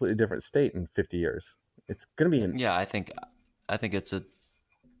a completely different state in 50 years. It's going to be. I think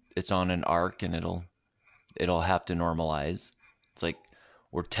it's on an arc, and it'll have to normalize. It's like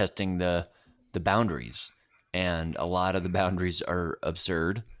we're testing the boundaries, and a lot of the boundaries are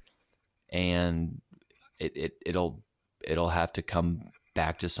absurd, and it'll have to come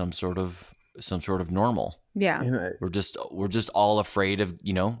back to some sort of normal. Yeah. We're just all afraid of,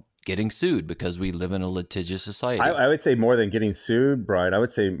 getting sued because we live in a litigious society. I would say more than getting sued, Brian. I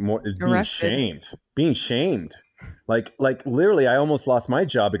would say more being shamed. Like literally, I almost lost my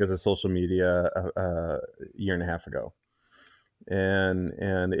job because of social media a year and a half ago.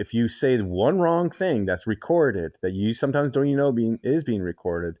 And if you say one wrong thing that's recorded, that you sometimes don't even know is being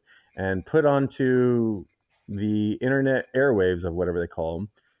recorded and put onto the internet airwaves of whatever they call them,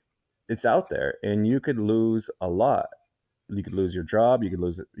 it's out there, and you could lose a lot. You could lose your job. You could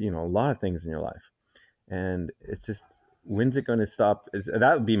lose, a lot of things in your life. And it's just, when's it going to stop?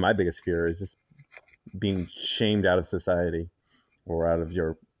 That would be my biggest fear, is just being shamed out of society or out of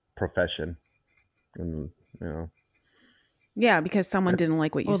your profession. And, Yeah, because someone didn't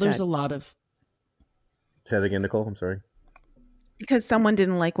like what you said. Well, there's a lot of. Say that again, Nicole. I'm sorry. Because someone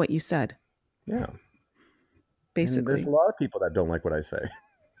didn't like what you said. Yeah. Basically. And there's a lot of people that don't like what I say.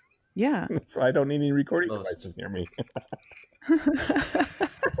 Yeah. So I don't need any recording devices near me.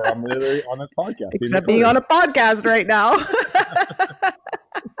 I'm literally on this podcast. Except being on a podcast right now.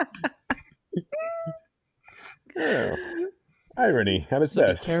 Yeah. Irony at its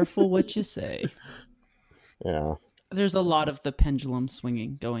best. Be careful what you say. Yeah. There's a lot of the pendulum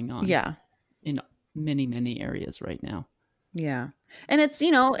swinging going on. Yeah. In many, many areas right now. Yeah. And it's,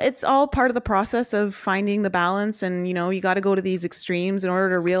 it's all part of the process of finding the balance. And, you got to go to these extremes in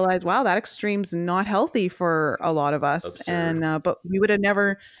order to realize, wow, that extreme's not healthy for a lot of us. Absurd. And, but we would have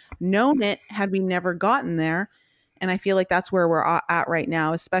never known it had we never gotten there. And I feel like that's where we're at right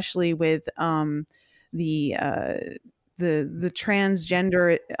now, especially with the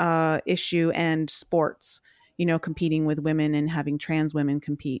transgender issue and sports, competing with women and having trans women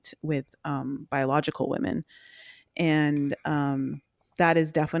compete with biological women. And that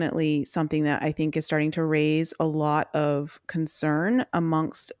is definitely something that I think is starting to raise a lot of concern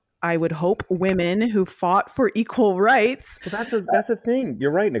amongst, I would hope, women who fought for equal rights. Well, that's a thing.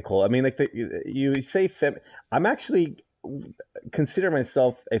 You're right, Nicole. I mean, like you say, I'm actually consider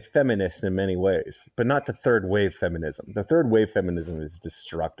myself a feminist in many ways, but not the third wave feminism. The third wave feminism is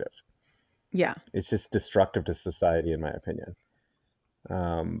destructive. Yeah, it's just destructive to society, in my opinion.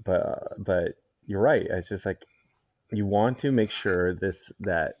 But you're right. It's just like, you want to make sure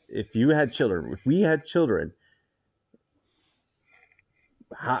that if we had children,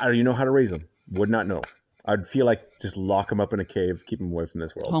 how do you know how to raise them? Would not know. I'd feel like just lock them up in a cave, keep them away from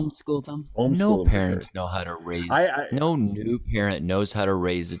this world. Homeschool them. No parents know how to raise. No new parent knows how to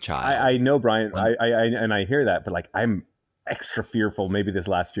raise a child. I know, Brian. I hear that, but like, I'm extra fearful. Maybe this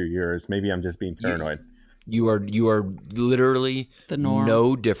last few years, maybe I'm just being paranoid. You are literally the norm.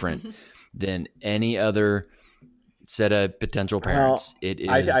 No different than any other set of potential parents. Well, it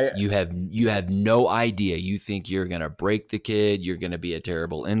is you have no idea. You think you're gonna break the kid. You're gonna be a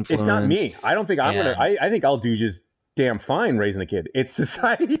terrible influence. It's not me. I don't think I'm gonna. I think I'll do just damn fine raising a kid. It's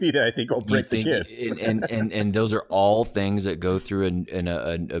society that I think will break the kid. And those are all things that go through in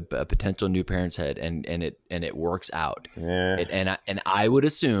a potential new parent's head, and it works out. Yeah. And I would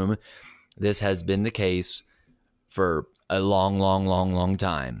assume this has been the case for a long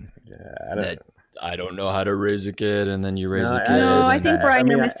time. Yeah, I don't know how to raise a kid, and then you raise a kid. No, I think Brian,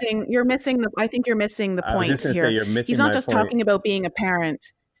 you're missing the point here. He's not just talking about being a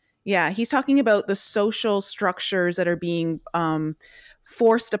parent. Yeah, he's talking about the social structures that are being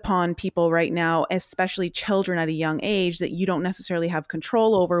forced upon people right now, especially children at a young age, that you don't necessarily have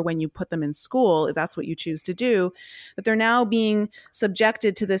control over when you put them in school, if that's what you choose to do, that they're now being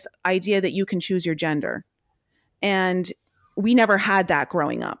subjected to this idea that you can choose your gender. And we never had that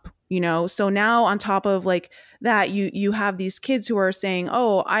growing up, you know? So now on top of like that, you have these kids who are saying,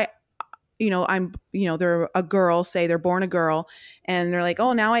 oh, they're a girl, say they're born a girl, and they're like,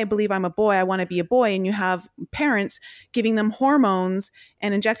 oh, now I believe I'm a boy. I want to be a boy. And you have parents giving them hormones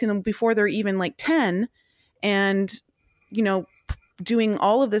and injecting them before they're even like 10 and, you know, doing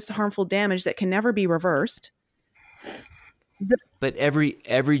all of this harmful damage that can never be reversed. But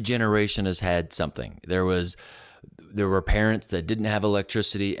every generation has had something. There were parents that didn't have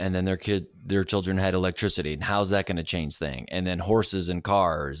electricity, and then their children had electricity. And how's that going to change things? And then horses and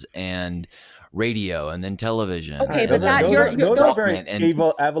cars and radio and then television. Okay, but those are very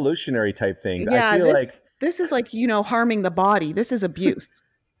evolutionary type things. Yeah, I feel this is like, you know, harming the body. This is abuse.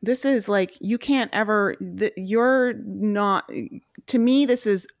 This is like, you can't ever, you're not, to me, this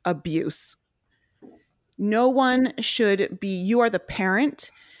is abuse. No one should be, you are the parent.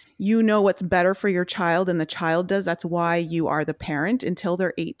 You know what's better for your child than the child does. That's why you are the parent until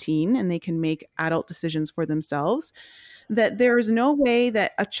they're 18 and they can make adult decisions for themselves. That there is no way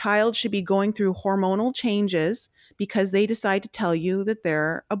that a child should be going through hormonal changes because they decide to tell you that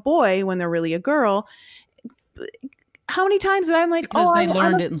they're a boy when they're really a girl. How many times did I'm like, because they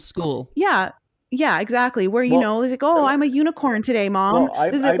learned it in school. Yeah. Yeah, exactly. Where, you know, like, oh, I'm a unicorn today, Mom.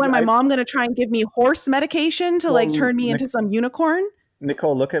 Is it when my mom going to try and give me horse medication to like turn me into some unicorn?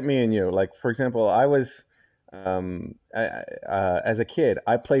 Nicole, look at me and you. Like, for example, I was, as a kid,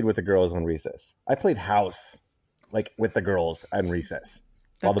 I played with the girls on recess. I played house, like, with the girls on recess.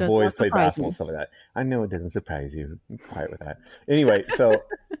 While the boys played basketball and stuff like that. I know it doesn't surprise you. I'm quiet with that. Anyway, so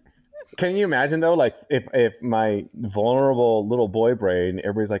can you imagine, though, like, if my vulnerable little boy brain,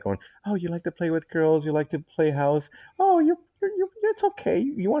 everybody's like going, oh, you like to play with girls, you like to play house, oh, you're it's okay.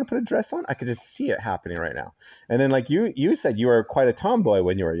 You want to put a dress on? I could just see it happening right now. And then, like you said, you were quite a tomboy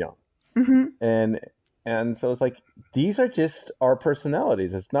when you were young. Mm-hmm. And so it's like, these are just our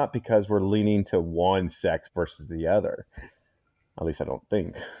personalities. It's not because we're leaning to one sex versus the other. At least I don't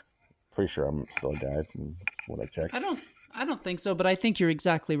think. Pretty sure I'm still a guy from what I checked. I don't think so, but I think you're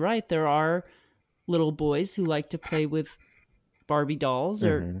exactly right. There are little boys who like to play with Barbie dolls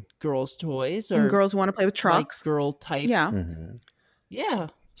or girls' toys, or and girls want to play with trucks, like girl type. Yeah. Mm-hmm. Yeah.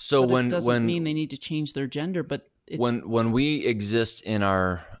 So but it doesn't mean they need to change their gender, but when we exist in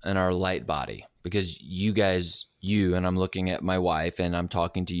our light body, because you guys, and I'm looking at my wife and I'm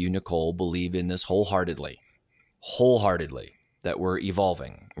talking to you, Nicole, believe in this wholeheartedly, that we're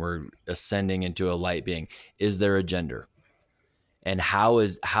evolving, we're ascending into a light being. Is there a gender? And how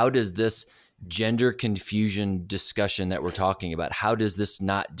does this gender confusion discussion that we're talking about, how does this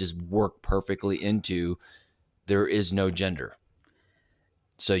not just work perfectly into there is no gender?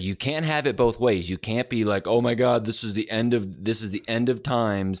 So you can't have it both ways. You can't be like, oh my God, this is the end of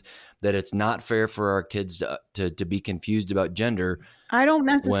times, that it's not fair for our kids to be confused about gender. I don't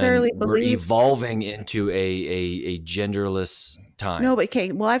necessarily believe we're evolving into a genderless time. No, but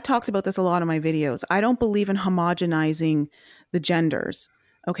okay. Well, I've talked about this a lot in my videos. I don't believe in homogenizing the genders.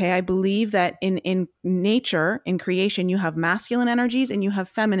 Okay. I believe that in nature, in creation, you have masculine energies and you have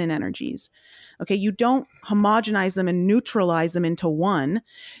feminine energies. Okay. You don't homogenize them and neutralize them into one.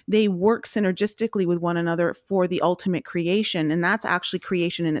 They work synergistically with one another for the ultimate creation. And that's actually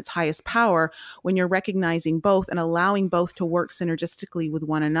creation in its highest power, when you're recognizing both and allowing both to work synergistically with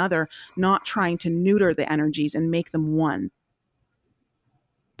one another, not trying to neuter the energies and make them one.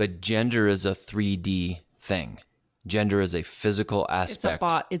 But gender is a 3D thing. Gender is a physical aspect.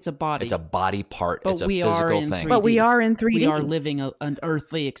 It's a body. It's a body part. But it's a physical thing. But we are in 3D. We are living an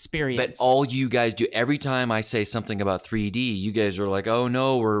earthly experience. But all you guys do, every time I say something about 3D, you guys are like, oh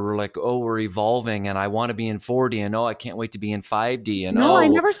no, we're like, oh, we're evolving, and I want to be in 4D, and oh, I can't wait to be in 5D. And no, I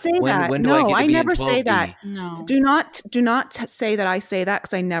never say that. No, I never say 12D? that. No. Do not say that I say that,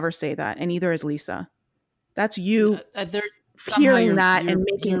 because I never say that, and neither is Lisa. That's you hearing that and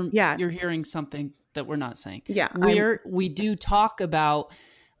making you're hearing something that we're not saying. Yeah. We do talk about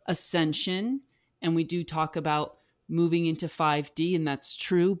ascension, and we do talk about moving into 5D, and that's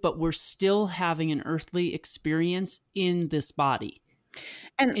true, but we're still having an earthly experience in this body.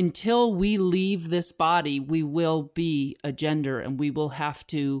 And until we leave this body, we will be a gender, and we will have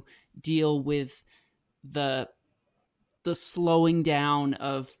to deal with the slowing down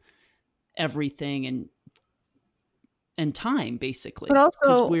of everything and time, basically. But also,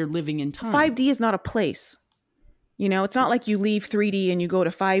 because we're living in time. 5D is not a place. You know, it's not like you leave 3D and you go to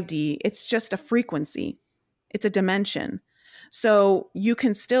 5D. It's just a frequency. It's a dimension. So you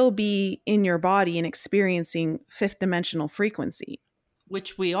can still be in your body and experiencing fifth dimensional frequency.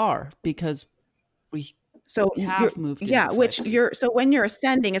 Which we are, because we have moved. Yeah, so when you're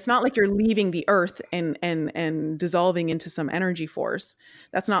ascending, it's not like you're leaving the earth and dissolving into some energy force.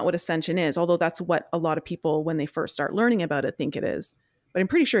 That's not what ascension is, although that's what a lot of people, when they first start learning about it, think it is. But I'm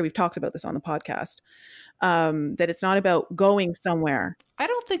pretty sure we've talked about this on the podcast, that it's not about going somewhere. I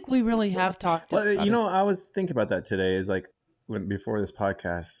don't think we really have talked about it. You know, I was thinking about that today, is like, before this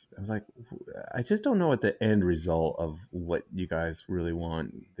podcast, I was like, I just don't know what the end result of what you guys really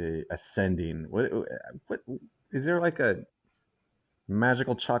want, the ascending. What is there, like a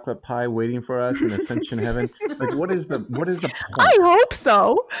magical chocolate pie waiting for us in ascension heaven? Like, what is the point? I hope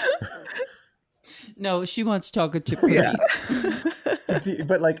so. No, she wants chocolate chip cookies. Yeah.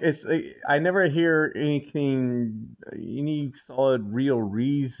 But like, I never hear any solid real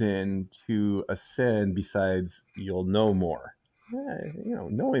reason to ascend besides you'll know more. You know,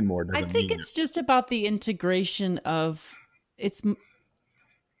 knowing more doesn't I think mean it's just about the integration of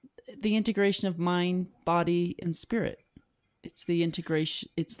mind, body, and spirit. It's the integration.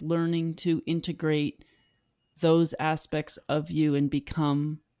 It's learning to integrate those aspects of you and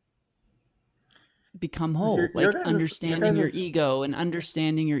become whole. Understanding your ego and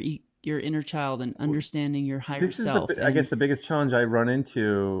understanding your inner child and understanding your higher self. I guess the biggest challenge I run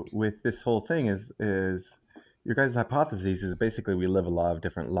into with this whole thing is your guys' hypotheses is basically we live a lot of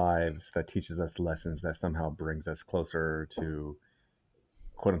different lives that teaches us lessons that somehow brings us closer to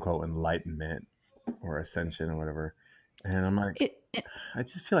quote unquote enlightenment or ascension or whatever. And I'm like, I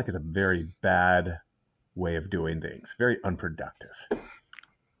just feel like it's a very bad way of doing things, very unproductive.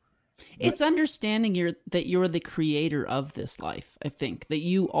 It's understanding that you're the creator of this life. I think that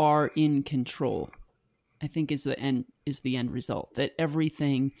you are in control. I think is the end result, that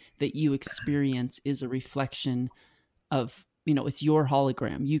everything that you experience is a reflection of, you know, it's your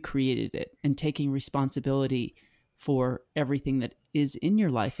hologram. You created it, and taking responsibility for everything that is in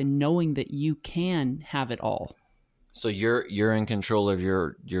your life and knowing that you can have it all. So you're in control of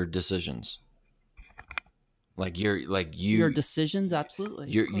your decisions. Your decisions,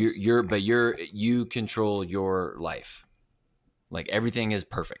 absolutely. You control your life. Like, everything is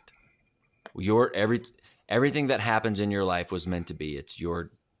perfect. Everything that happens in your life was meant to be. It's your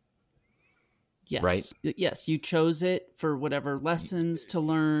yes, right? Yes, you chose it for whatever lessons to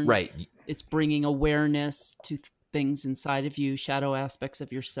learn. Right. It's bringing awareness to things inside of you, shadow aspects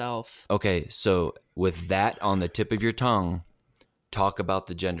of yourself. Okay, so with that on the tip of your tongue, talk about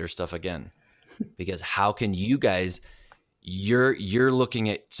the gender stuff again. Because how can you guys, you're looking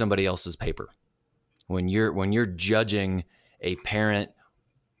at somebody else's paper. When you're judging a parent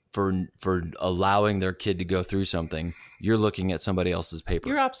for allowing their kid to go through something, you're looking at somebody else's paper.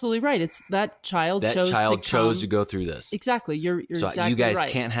 You're absolutely right. It's that child chose to go through this. Exactly. You're so exactly you guys right.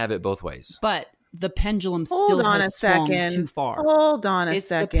 can't have it both ways. But the pendulum still has swung too far. Hold on a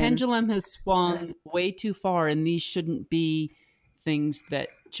second. The pendulum has swung way too far, and these shouldn't be things that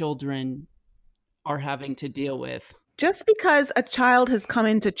children are having to deal with. Just because a child has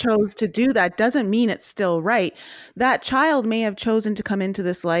chose to do that doesn't mean it's still right. That child may have chosen to come into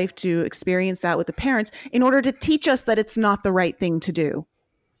this life to experience that with the parents in order to teach us that it's not the right thing to do.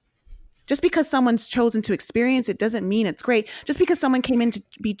 Just because someone's chosen to experience it doesn't mean it's great. Just because someone came in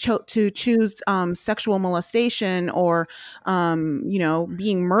to choose sexual molestation or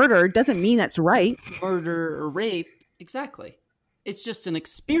being murdered doesn't mean that's right. Murder or rape, exactly. It's just an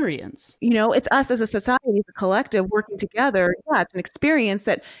experience. You know, it's us as a society, as a collective working together. Yeah, it's an experience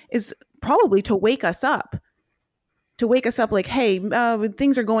that is probably to wake us up. To wake us up like, hey,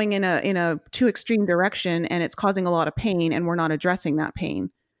 things are going in a too extreme direction and it's causing a lot of pain and we're not addressing that pain.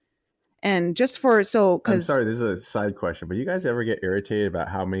 And just I'm sorry, this is a side question, but you guys ever get irritated about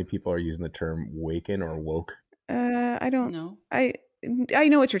how many people are using the term waken or woke? I don't know. I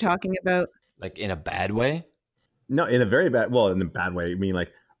know what you're talking about. Like, in a bad way? No, in a very bad. Well, in a bad way. I mean,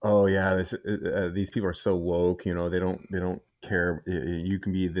 like, oh yeah, these people are so woke. You know, they don't care. You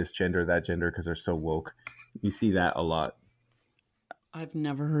can be this gender, that gender, because they're so woke. You see that a lot. I've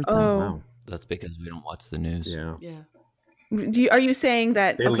never heard that. Oh, wow. That's because we don't watch the news. Yeah. Yeah. Are you saying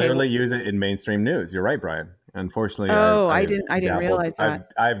that they literally use it in mainstream news? You're right, Brian. Unfortunately, I didn't realize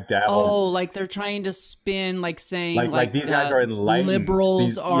that. I've dabbled. Oh, like they're trying to spin, like saying like these guys are enlightened.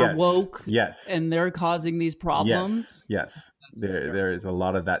 Liberals are woke, yes, and they're causing these problems. Yes. There is a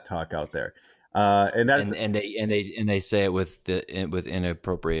lot of that talk out there, and that's and they say it with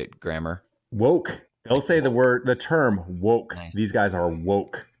inappropriate grammar. Woke. They'll say the term woke. Nice. These guys are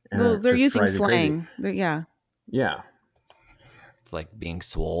woke. Well, they're using slang. Yeah. It's like being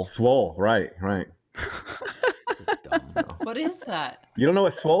swole. Swole, right. Dumb. What is that? You don't know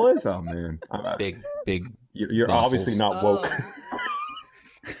what swole is? Oh man, big. You're muscles. Obviously not woke.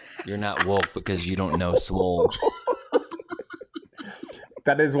 You're not woke because you don't know swole.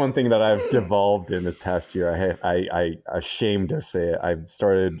 That is one thing that I've devolved in this past year. I ashamed to say it. I've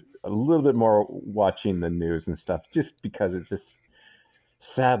started a little bit more watching the news and stuff, just because it's just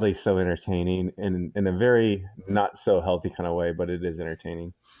sadly so entertaining in a very not so healthy kind of way, but it is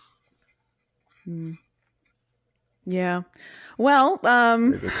entertaining. Yeah. Well, there's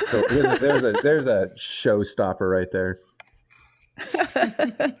a showstopper right there.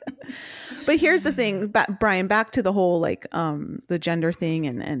 But here's the thing, Brian, back to the whole the gender thing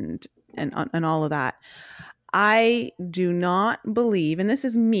and all of that. I do not believe, and this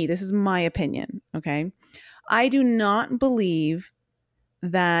is my opinion, okay? I do not believe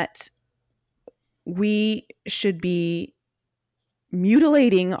that we should be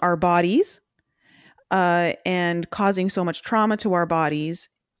mutilating our bodies and causing so much trauma to our bodies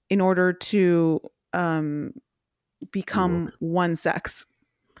in order to become one sex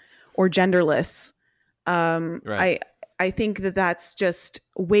or genderless. Right. I think that that's just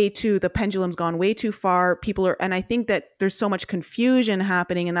the pendulum's gone way too far. And I think that there's so much confusion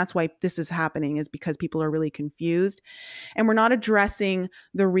happening, and that's why this is happening, is because people are really confused. And we're not addressing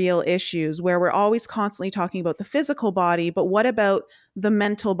the real issues, where we're always constantly talking about the physical body, but what about the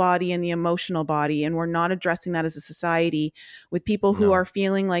mental body and the emotional body? And we're not addressing that as a society with people who are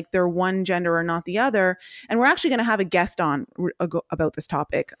feeling like they're one gender or not the other. And we're actually going to have a guest on about this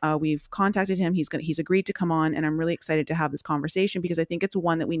topic. We've contacted him. He's agreed to come on, and I'm really excited to have this conversation because I think it's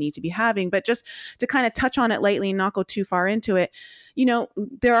one that we need to be having. But just to kind of touch on it lightly and not go too far into it,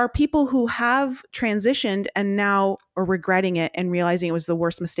 there are people who have transitioned and now are regretting it and realizing it was the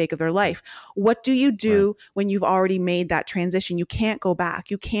worst mistake of their life. What do you do when you've already made that transition? You can't go back.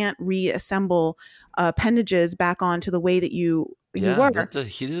 You can't reassemble appendages back onto the way that you were.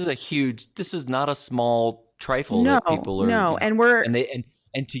 This is not a small trifle that people are.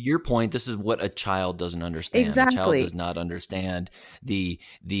 And to your point, this is what a child doesn't understand. Exactly. A child does not understand the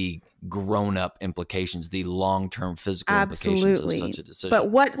grown-up implications, the long-term physical implications of such a decision. But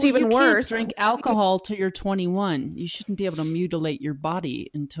what's even worse? You can't drink alcohol till you're 21. You shouldn't be able to mutilate your body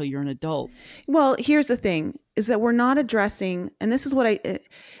until you're an adult. Well, here's the thing, is that we're not addressing, and this is what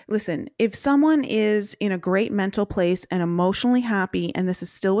listen, if someone is in a great mental place and emotionally happy, and this is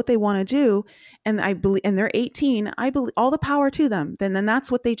still what they want to do, and I believe, and they're 18, I believe all the power to them, then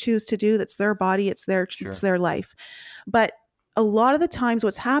that's what they choose to do. That's their body. It's their life. But a lot of the times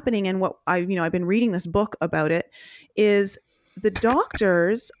what's happening, and what I've been reading this book about it, is the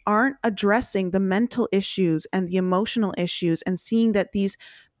doctors aren't addressing the mental issues and the emotional issues and seeing that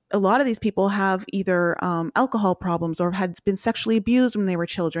a lot of these people have either alcohol problems or had been sexually abused when they were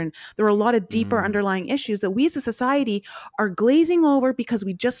children. There are a lot of deeper underlying issues that we as a society are glazing over because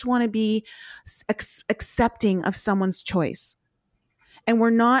we just want to be accepting of someone's choice. And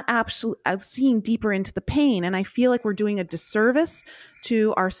we're not seeing deeper into the pain. And I feel like we're doing a disservice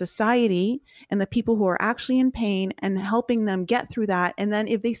to our society and the people who are actually in pain and helping them get through that. And then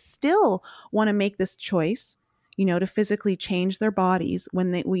if they still want to make this choice, to physically change their bodies,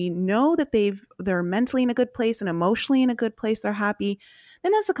 when we know that they're mentally in a good place and emotionally in a good place, they're happy,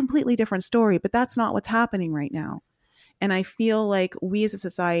 then that's a completely different story. But that's not what's happening right now. And I feel like we as a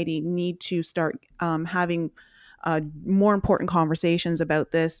society need to start having more important conversations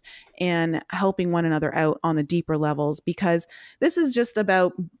about this and helping one another out on the deeper levels, because this is just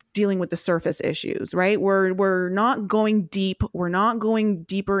about dealing with the surface issues, right? We're not going deep. We're not going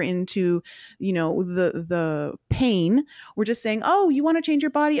deeper into, the pain. We're just saying, oh, you want to change your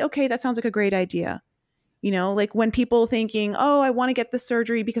body? Okay, that sounds like a great idea. Like when people thinking, oh, I want to get this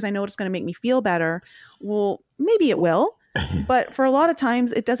surgery because I know it's going to make me feel better. Well, maybe it will. But for a lot of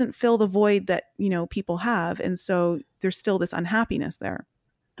times it doesn't fill the void that, people have. And so there's still this unhappiness there.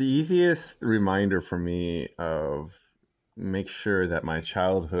 The easiest reminder for me of make sure that my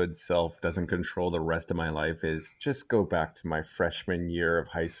childhood self doesn't control the rest of my life is just go back to my freshman year of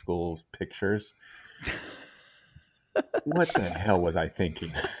high school pictures. What the hell was I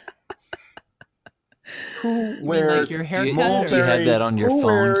thinking? Who like wears your Do you, haircut? do you Or... have that on your who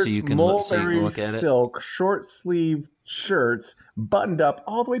phone so wears you can look mulberry at it? silk short sleeve shirts buttoned up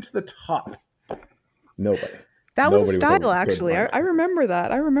all the way to the top? Nobody. That was a Nobody with style, a good actually. I button. remember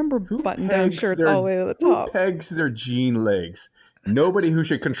that. I remember button-down shirts all the way to the top. Who pegs their jean legs? Nobody who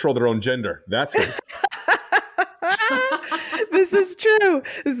should control their own gender. That's who. This is true.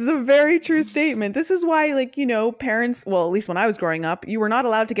 This is a very true statement. This is why, like, you know, parents, well, at least when I was growing up, you were not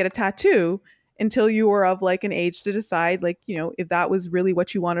allowed to get a tattoo until you were of like an age to decide, like, you know, if that was really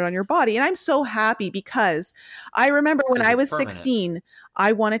what you wanted on your body. And I'm so happy because I remember when I was 16,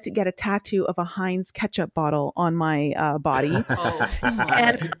 I wanted to get a tattoo of a Heinz ketchup bottle on my body. Oh,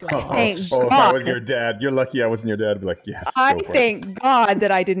 and thank If God. I was your dad, you're lucky I wasn't your dad. I'd be like, yes. I thank God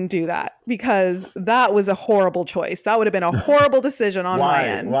that I didn't do that, because that was a horrible choice. That would have been a horrible decision on my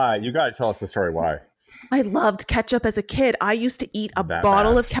end. Why? You got to tell us the story. Why? I loved ketchup as a kid. I used to eat a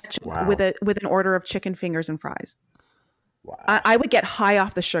bottle of ketchup with an order of chicken fingers and fries. Wow. I would get high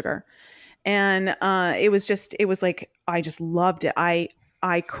off the sugar. And it was like, I just loved it.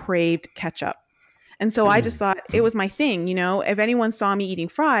 I craved ketchup. And so I just thought it was my thing. You know, if anyone saw me eating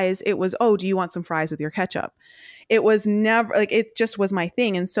fries, it was, oh, do you want some fries with your ketchup? It was never like, it just was my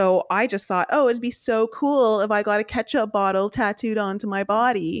thing. And so I just thought, oh, it'd be so cool if I got a ketchup bottle tattooed onto my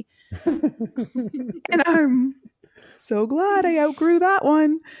body. And I'm so glad I outgrew that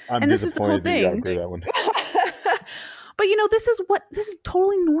one. I'm and this is the whole thing. Outgrew that one. But you know, this is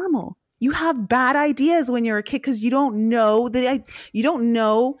totally normal. You have bad ideas when you're a kid because you don't know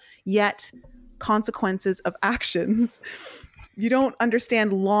yet consequences of actions. You don't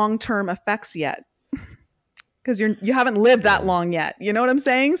understand long-term effects yet because you haven't lived that long yet. You know what I'm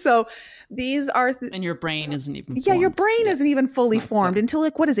saying? So these are and your brain isn't even formed. Yeah, your brain isn't even fully formed until,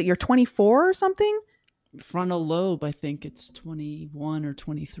 like, what is it? You're 24 or something? Frontal lobe, I think it's 21 or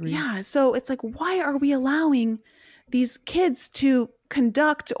 23. Yeah, so it's like, why are we allowing these kids to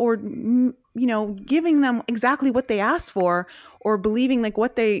conduct, or, you know, giving them exactly what they ask for, or believing like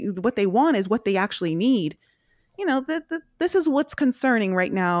what they want is what they actually need? You know, this is what's concerning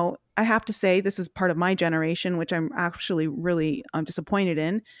right now. I have to say, this is part of my generation, which I'm actually really disappointed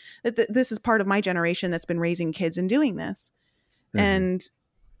in. This is part of my generation that's been raising kids and doing this. Mm-hmm. And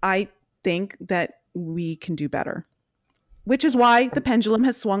I think that we can do better, which is why the pendulum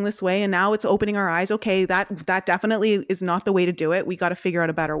has swung this way. And now it's opening our eyes. Okay, that definitely is not the way to do it. We got to figure out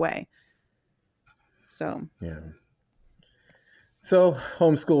a better way. So, yeah. So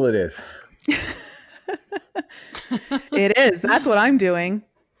homeschool it is. It is. That's what I'm doing.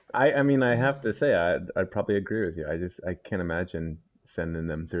 I mean, I have to say, I'd probably agree with you. I can't imagine sending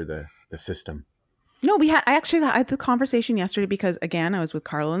them through the system. No, I actually had the conversation yesterday because, again, I was with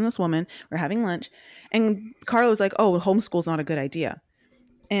Carlo and this woman. We're having lunch, and Carlo was like, "Oh, homeschool's not a good idea."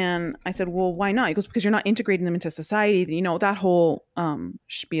 And I said, "Well, why not?" He goes, "Because you're not integrating them into society. You know, that whole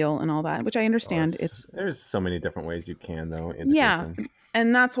spiel and all that," which I understand. There's so many different ways you can, though. Yeah,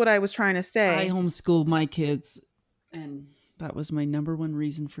 and that's what I was trying to say. I homeschooled my kids, and that was my number one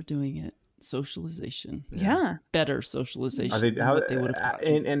reason for doing it. Socialization. Yeah. Better socialization. What they would have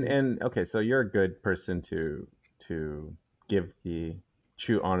and okay, so you're a good person to give the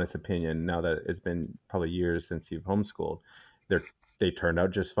true, honest opinion now that it's been probably years since you've homeschooled. They turned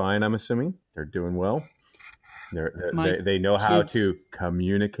out just fine, I'm assuming. They're doing well. They know how to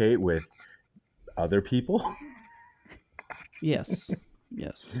communicate with other people. Yes.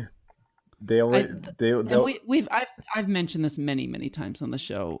 Yes. I've mentioned this many times on the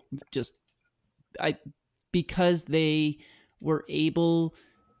show. Because they were able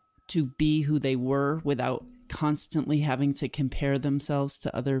to be who they were without constantly having to compare themselves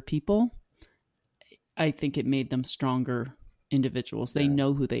to other people. I think it made them stronger individuals. They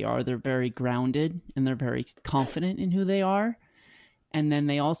know who they are. They're very grounded and they're very confident in who they are. And then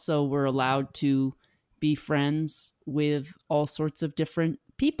they also were allowed to be friends with all sorts of different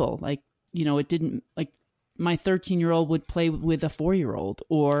people. Like, you know, it didn't, like, my 13-year-old would play with a 4-year-old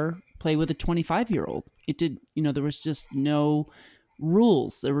or play with a 25-year-old. It did, you know, there was just no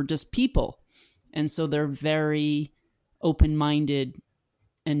rules. There were just people. And so they're very open-minded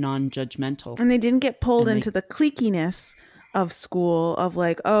and non-judgmental. And they didn't get pulled into the cliquiness of school of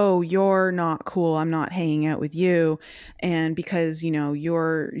like, oh, you're not cool, I'm not hanging out with you, and because, you know,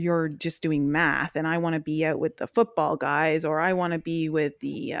 you're just doing math and I want to be out with the football guys, or I want to be with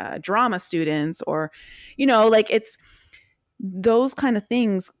the drama students, or, you know, like, it's those kind of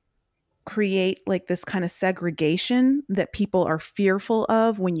things create like this kind of segregation that people are fearful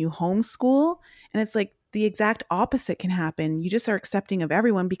of when you homeschool. And it's like the exact opposite can happen. You just are accepting of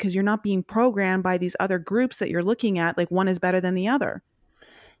everyone because you're not being programmed by these other groups that you're looking at. Like, one is better than the other.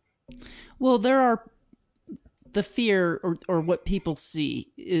 Well, there are the fear or what people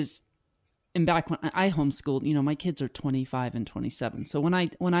see is, and back when I homeschooled, you know, my kids are 25 and 27. So when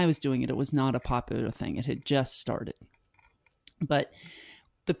I was doing it, it was not a popular thing. It had just started. But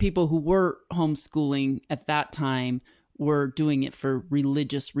the people who were homeschooling at that time were doing it for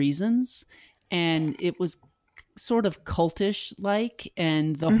religious reasons. And it was sort of cultish like,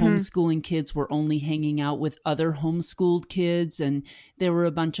 and the homeschooling kids were only hanging out with other homeschooled kids. And there were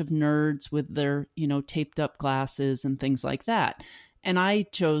a bunch of nerds with their, you know, taped up glasses and things like that. And I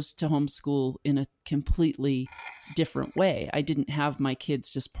chose to homeschool in a completely different way. I didn't have my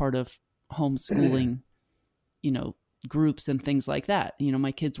kids just part of homeschooling, you know, groups and things like that. You know,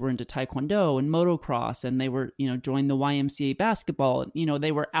 my kids were into Taekwondo and motocross, and they were, you know, joined the YMCA basketball. You know,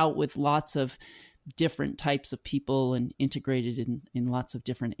 they were out with lots of different types of people and integrated in lots of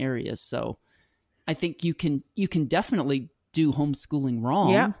different areas. So I think you can definitely do homeschooling wrong.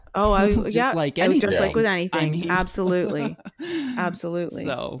 Yeah. Oh, just like anything. Just like with anything. I mean, absolutely. Absolutely.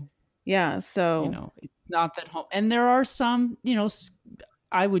 So, yeah. So, you know, it's not that home. And there are some, you know,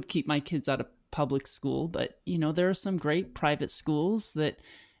 I would keep my kids out of public school, but, you know, there are some great private schools that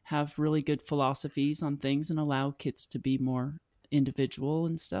have really good philosophies on things and allow kids to be more individual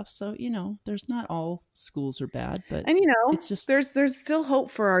and stuff. So, you know, there's not all schools are bad, but and you know, it's just there's still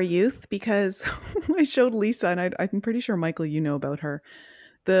hope for our youth, because I showed Lisa, and I'm pretty sure Michael, you know about her,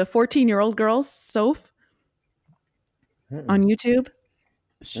 the 14-year-old girl, Soph, on YouTube.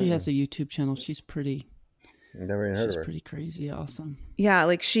 She has a YouTube channel. She's pretty. Never even heard of her. She's pretty crazy awesome. Yeah,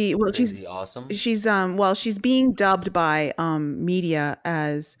 like she's awesome. She's she's being dubbed by media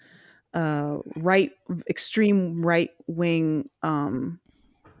as extreme right wing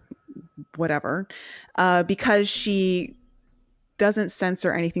whatever, because she doesn't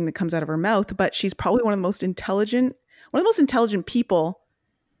censor anything that comes out of her mouth, but she's probably one of the most intelligent people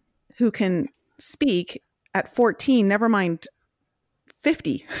who can speak at 14, never mind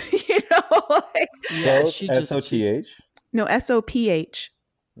 50. You know, like, yeah, S-O-T-H? No, S-O-P-H.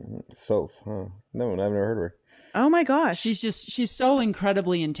 Soph, huh? No, I've never heard of her. Oh my gosh. She's so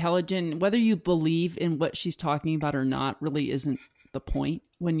incredibly intelligent. Whether you believe in what she's talking about or not really isn't the point.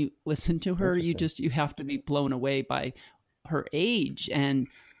 When you listen to her, you have to be blown away by her age and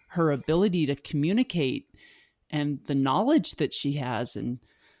her ability to communicate and the knowledge that she has. And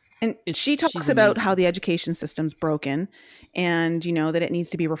she talks about how the education system's broken, and, you know, that it needs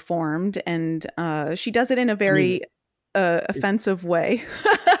to be reformed. And she does it in a very offensive way.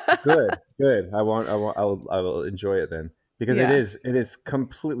 Good. I will enjoy it then, because it is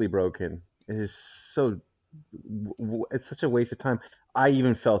completely broken. It is it's such a waste of time. I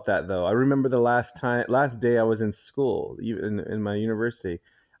even felt that, though. I remember the last day I was in school, even in my university,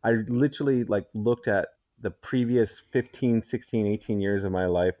 I literally looked at the previous 15, 16, 18 years of my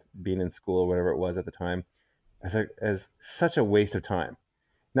life being in school, whatever it was at the time, as such a waste of time.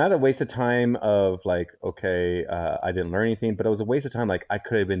 Not a waste of time of I didn't learn anything, but it was a waste of time. I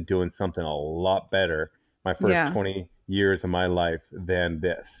could have been doing something a lot better my first 20 years of my life than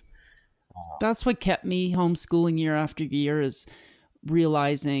this. That's what kept me homeschooling year after year, is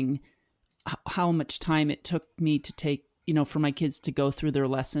realizing how much time it took me to take, you know, for my kids to go through their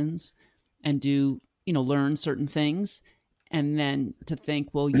lessons and do, you know, learn certain things. And then to think,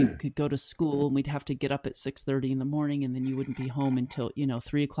 well, you could go to school and we'd have to get up at 6:30 in the morning, and then you wouldn't be home until, you know,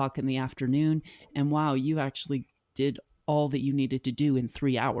 3:00 in the afternoon. And wow, you actually did all that you needed to do in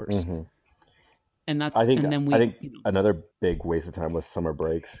 3 hours. Mm-hmm. And I think another big waste of time was summer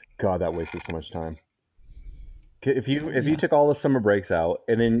breaks. God, that wasted so much time. If you took all the summer breaks out,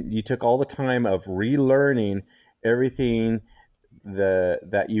 and then you took all the time of relearning everything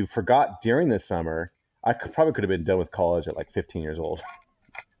that you forgot during the summer, I probably could have been done with college at 15 years old,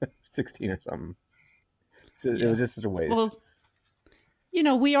 16 or something. So it was just such a waste. Well, you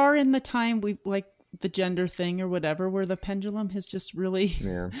know, we are in the time, we like the gender thing or whatever, where the pendulum has just really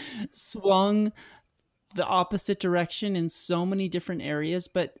swung the opposite direction in so many different areas.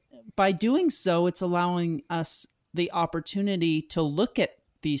 But by doing so, it's allowing us the opportunity to look at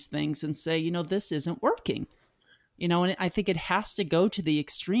these things and say, you know, this isn't working. You know, and I think it has to go to the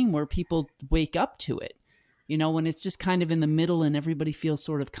extreme where people wake up to it, you know, when it's just kind of in the middle and everybody feels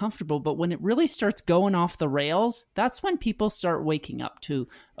sort of comfortable. But when it really starts going off the rails, that's when people start waking up to,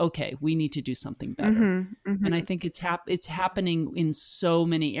 okay, we need to do something better. Mm-hmm, mm-hmm. And I think it's happening in so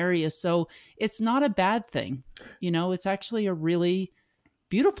many areas. So it's not a bad thing. You know, it's actually a really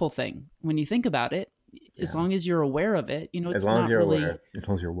beautiful thing when you think about it, as long as you're aware of it. You know, it's not really aware. As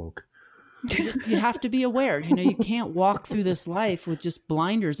long as you're woke. You have to be aware. You know, you can't walk through this life with just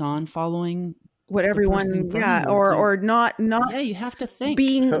blinders on, following what everyone, yeah, or not, yeah, you have to think.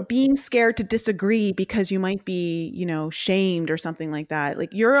 Being scared to disagree because you might be, you know, shamed or something like that. Like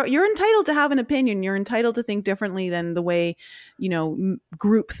you're entitled to have an opinion. You're entitled to think differently than the way, you know,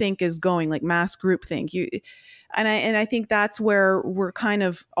 group think is going, like mass group think. And I think that's where we're kind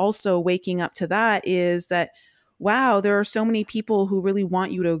of also waking up to that, is that, wow, there are so many people who really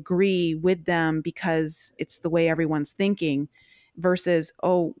want you to agree with them because it's the way everyone's thinking, versus,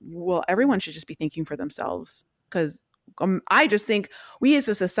 oh, well, everyone should just be thinking for themselves. Because I just think we as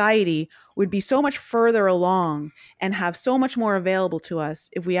a society would be so much further along and have so much more available to us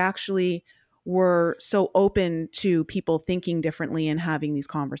if we actually were so open to people thinking differently and having these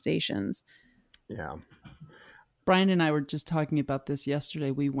conversations. Yeah. Brian and I were just talking about this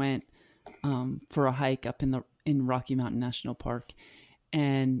yesterday. We went for a hike up in Rocky Mountain National Park,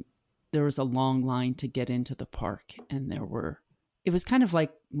 and there was a long line to get into the park, and it was kind of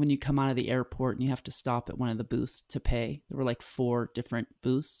like when you come out of the airport and you have to stop at one of the booths to pay. There were like 4 different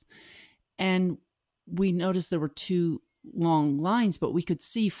booths, and we noticed there were 2 long lines, but we could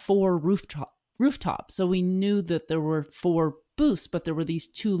see 4 rooftops. So we knew that there were 4 booths, but there were these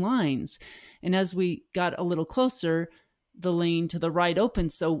 2 lines. And as we got a little closer, the lane to the right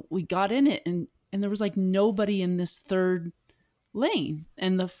opened. So we got in it, and there was like nobody in this 3rd lane.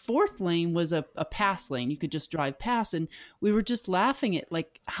 And the 4th lane was a pass lane. You could just drive past. And we were just laughing at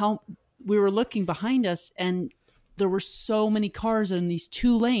like how we were looking behind us, and there were so many cars in these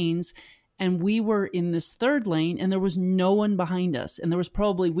 2 lanes, and we were in this 3rd lane, and there was no one behind us. And there was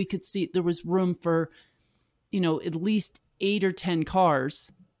probably, we could see there was room for, you know, at least 8 or 10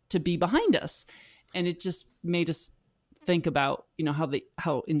 cars to be behind us. And it just made us think about, you know,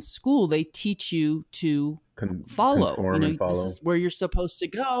 how in school they teach you to follow, you know, this is where you're supposed to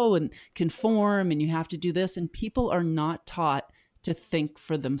go and conform, and you have to do this. And people are not taught to think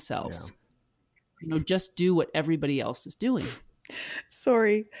for themselves. Yeah. You know, just do what everybody else is doing.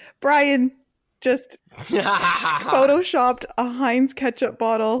 Sorry, Brian just photoshopped a Heinz ketchup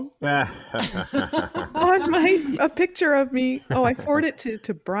bottle on a picture of me. Oh, I forwarded it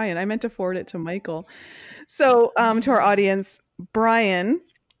to Brian. I meant to forward it to Michael. So, to our audience, Brian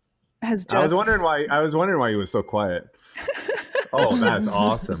has just... I was wondering why he was so quiet. Oh, that's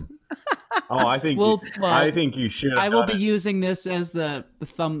awesome. Oh, I think I think you should. I will be using this as the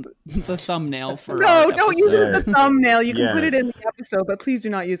thumbnail for. No, don't use it as the thumbnail. You can put it in the episode, but please do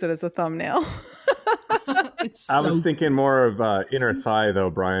not use it as the thumbnail. I was thinking more of inner thigh, though,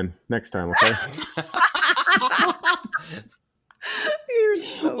 Brian. Next time, okay? You're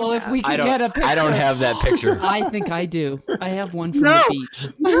so well, if we can get a picture. I don't have that picture. I think I do. I have one from the beach.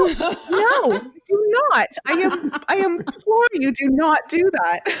 No, do not. I am imploring you, do not do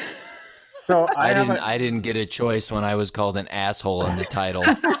that. So I didn't get a choice when I was called an asshole in the title.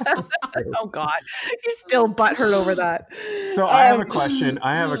 Oh God, you're still butthurt over that. So I have a question.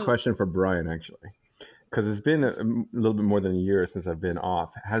 I have a question for Brian, actually, because it's been a little bit more than a year since I've been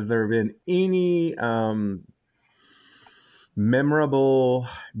off. Has there been any memorable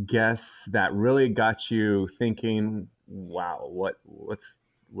guests that really got you thinking, "Wow,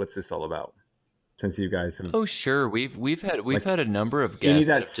 what's this all about?" Since you guys have... Oh, sure. We've had a number of guests any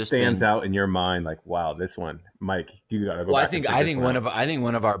that stands out in your mind, like, wow, this one, Mike, you gotta go. Well, I think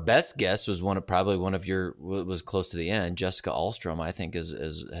one of our best guests was was close to the end. Jessica Ahlstrom, I think, has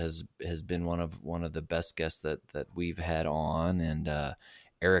been one of the best guests that we've had on, and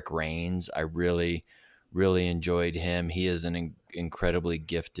Eric Rains, I really enjoyed him. He is an incredibly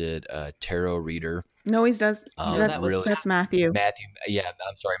gifted tarot reader. No, he does. That's Matthew. Yeah,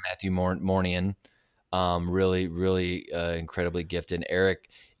 I'm sorry, Matthew Mornian. Really incredibly gifted. Eric,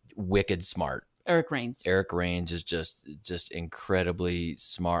 wicked smart. Eric Rains is just incredibly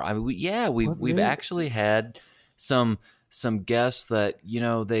smart. I mean, we've actually had some guests that, you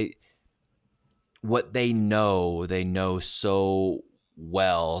know, they know so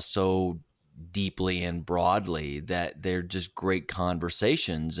well, so deeply and broadly, that they're just great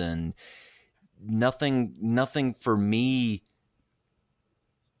conversations, and nothing for me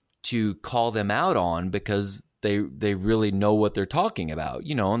to call them out on, because they really know what they're talking about.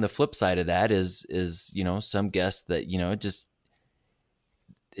 You know, on the flip side of that is, you know, some guests that, you know, it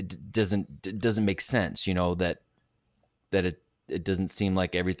doesn't make sense, you know, that it doesn't seem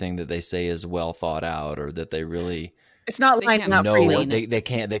like everything that they say is well thought out, or that they really... It's not lining up for you. They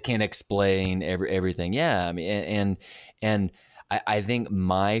can't explain everything. Yeah, I mean, and I think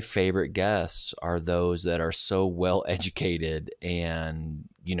my favorite guests are those that are so well educated, and,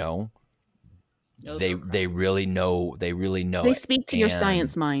 you know, they really know. They speak to your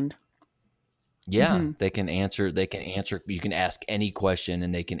science mind. Yeah, they can answer. You can ask any question,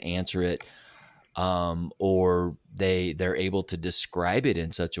 and they can answer it or they're able to describe it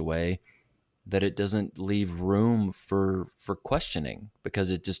in such a way that it doesn't leave room for questioning,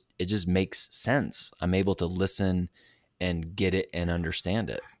 because it just makes sense. I'm able to listen and get it and understand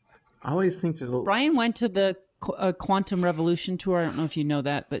it. I always think Brian went to the Quantum Revolution tour. I don't know if you know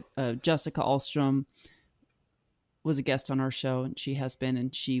that, but Jessica Ahlstrom was a guest on our show, and she has been,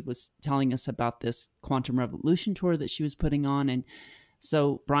 and she was telling us about this Quantum Revolution tour that she was putting on. And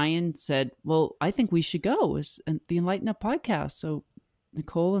so Brian said, well, I think we should go. It's the NICOLE podcast. So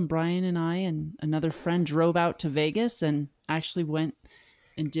Nicole and Brian and I and another friend drove out to Vegas and actually went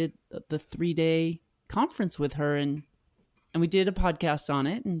and did the 3-day conference with her. And we did a podcast on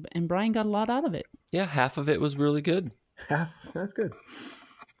it, and Brian got a lot out of it. Yeah. Half of it was really good. That's good.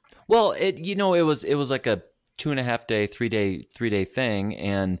 Well, it was like a 2.5 day, 3-day thing.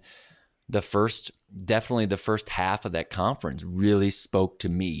 And definitely the first half of that conference really spoke to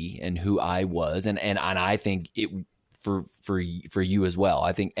me and who I was. And I think it, for you as well.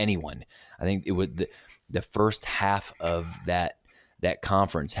 I think it would, the first half of that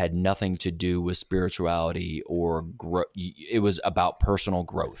conference had nothing to do with spirituality or growth. It was about personal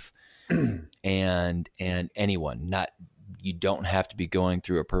growth. and anyone, you don't have to be going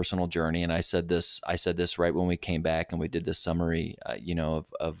through a personal journey. And I said this right when we came back and we did this summary, of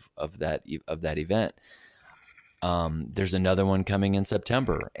that event. There's another one coming in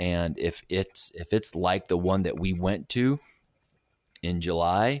September. And if it's like the one that we went to in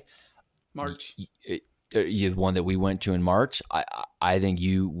March, the one that we went to in March, I think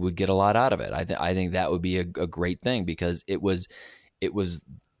you would get a lot out of it. I think that would be a great thing, because it was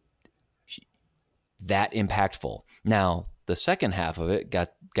that impactful. Now, the second half of it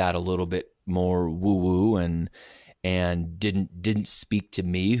got a little bit more woo-woo and didn't speak to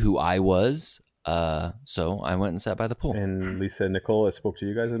me, who I was. So I went and sat by the pool. And Lisa and Nicole, I spoke to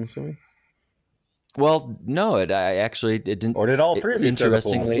you guys, I'm assuming? Well, no, it didn't. Or did all three of you sit by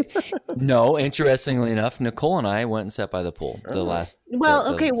the pool? No, interestingly enough, Nicole and I went and sat by the pool. The last. I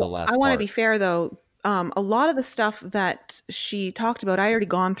want to be fair though. A lot of the stuff that she talked about, I already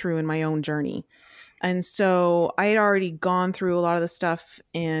gone through in my own journey. And so I had already gone through a lot of the stuff,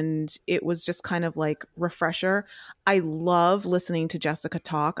 and it was just kind of like refresher. I love listening to Jessica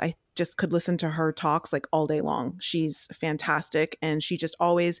talk. I just could listen to her talks like all day long. She's fantastic. And she just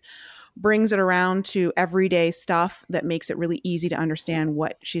always brings it around to everyday stuff that makes it really easy to understand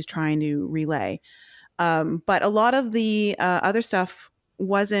what she's trying to relay. But a lot of the other stuff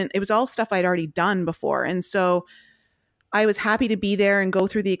it was all stuff I'd already done before. And so I was happy to be there and go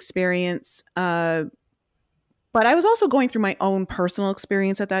through the experience. But I was also going through my own personal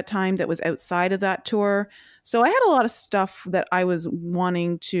experience at that time that was outside of that tour. So I had a lot of stuff that I was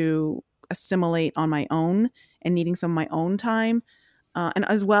wanting to assimilate on my own and needing some of my own time. And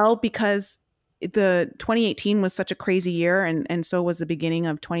as well, because the 2018 was such a crazy year, and so was the beginning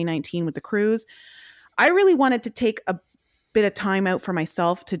of 2019 with the cruise. I really wanted to take a bit of time out for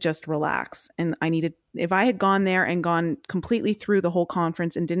myself to just relax. And if I had gone there and gone completely through the whole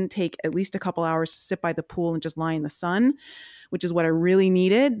conference and didn't take at least a couple hours to sit by the pool and just lie in the sun, which is what I really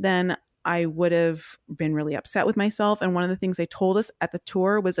needed, then I would have been really upset with myself. And one of the things they told us at the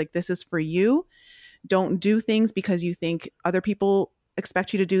tour was like, this is for you. Don't do things because you think other people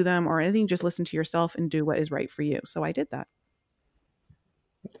expect you to do them or anything. Just listen to yourself and do what is right for you. So I did that.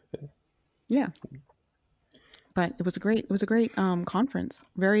 Yeah. But it was a great conference.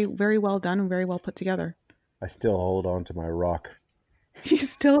 Very, very well done and very well put together. I still hold on to my rock. You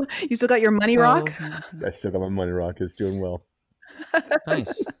still got your money rock? I still got my money rock. It's doing well.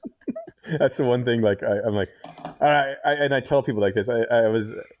 Nice. That's the one thing. Like I'm like, and I tell people like this. I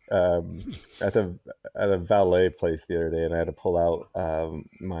was at a valet place the other day, and I had to pull out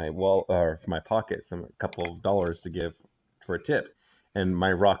my my pocket, a couple of dollars to give for a tip, and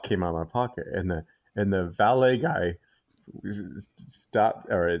my rock came out of my pocket, and the valet guy stopped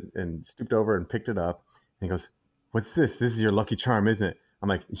and stooped over and picked it up, and he goes, "What's this? This is your lucky charm, isn't it?" I'm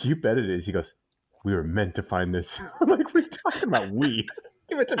like, "You bet it is." He goes, "We were meant to find this." I'm like, "What are you talking about? We?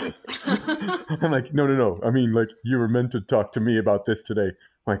 Give it to me." I'm like, no. I mean, like, you were meant to talk to me about this today.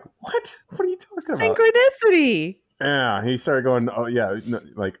 I'm like, what? What are you talking about? Synchronicity. Yeah. He started going, "Oh yeah, no,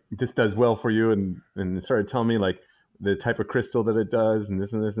 like this does well for you," and started telling me like the type of crystal that it does, and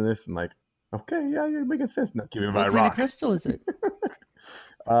this and this and this, and like, okay, yeah, you're making sense. Now give me my rock. What kind of crystal is it?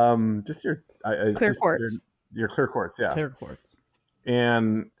 Just your clear quartz. Your clear quartz, yeah. Clear quartz.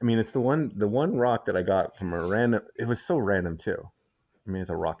 And I mean, it's the one rock that I got from a random. It was so random too. I mean,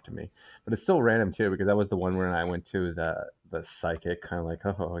 it's a rock to me, but it's still random too, because that was the one where I went to the psychic, kind of like,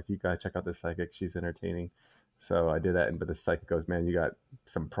 oh, you gotta check out this psychic. She's entertaining. So I did that, but the psychic goes, man, you got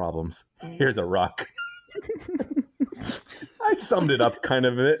some problems. Here's a rock. I summed it up kind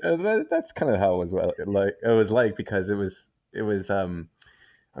of. That's kind of how it was like because it was a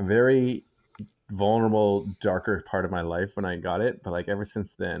very vulnerable, darker part of my life when I got it. But like ever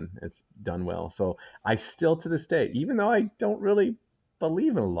since then, it's done well. So I still to this day, even though I don't really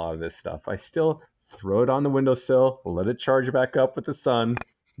believe in a lot of this stuff, I still throw it on the windowsill, let it charge back up with the sun,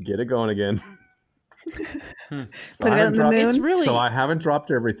 get it going again. Put it on the moon. It's really... So I haven't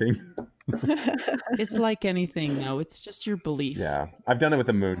dropped everything. It's like anything, though. It's just your belief. Yeah, I've done it with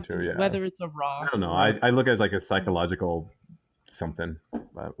the moon too. Yeah, whether it's a rock. I don't know. I look at it as like a psychological something,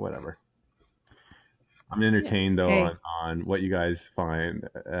 but whatever. I'm entertained though on what you guys find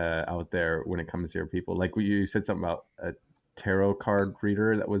out there when it comes to your people. Like you said something about a tarot card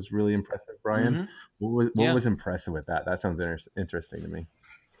reader that was really impressive, Brian. What was impressive with that? That sounds interesting to me.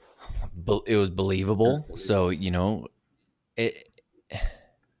 It was believable. So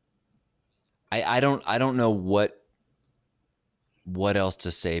I don't know what else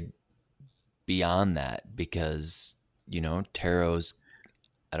to say beyond that because tarot's.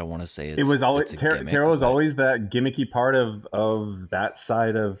 I don't want to say it was always tarot was always that gimmicky part of that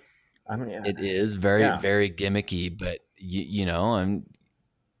side of. I mean, it is very very gimmicky, but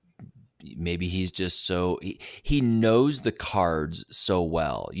maybe he's just so he knows the cards so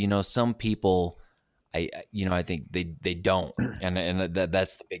well. Some people, I think they don't, and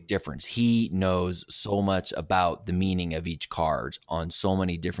that's the big difference. He knows so much about the meaning of each card on so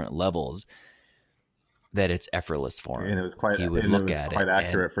many different levels that it's effortless for him. And it was quite. He would look at it. Quite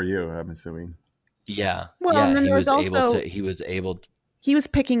accurate for you, I'm assuming. Yeah. Well, and then he was able to. He was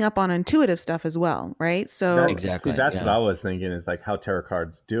picking up on intuitive stuff as well, right? So exactly. See, that's what I was thinking is like how tarot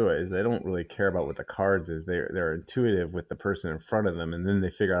cards do it is they don't really care about what the cards is. They're intuitive with the person in front of them, and then they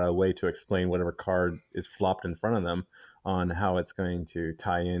figure out a way to explain whatever card is flopped in front of them on how it's going to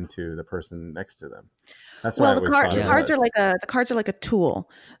tie into the person next to them. That's why the cards are like a tool.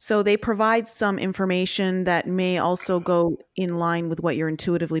 So they provide some information that may also go in line with what you're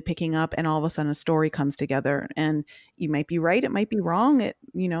intuitively picking up, and all of a sudden a story comes together. And you might be right, it might be wrong.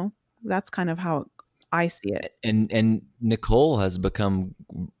 That's kind of how I see it. And Nicole has become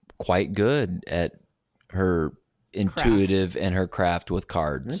quite good at her intuitive and her craft with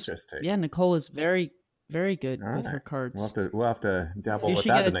cards. Interesting. Yeah, Nicole is very, very good with her cards. We'll have to dabble with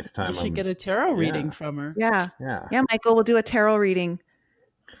that the next time. You should get a tarot reading from her. Yeah, Michael, we'll do a tarot reading.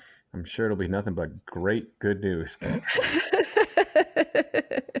 I'm sure it'll be nothing but good news.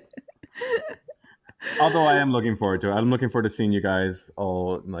 Although I am looking forward to it. I'm looking forward to seeing you guys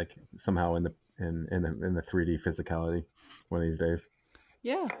all like somehow in the 3D physicality one of these days.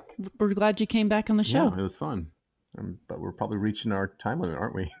 Yeah, we're glad you came back on the show. Yeah, it was fun. But we're probably reaching our time limit,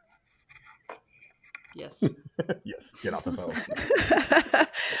 aren't we? Yes. Yes, get off the phone.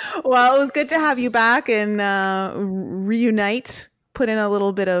 Well, it was good to have you back and reunite, put in a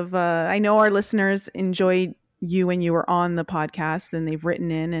little bit of, I know our listeners enjoyed you when you were on the podcast and they've written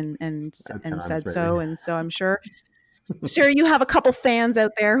in and said so. And so I'm sure you have a couple fans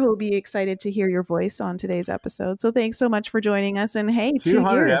out there who will be excited to hear your voice on today's episode. So thanks so much for joining us. And hey,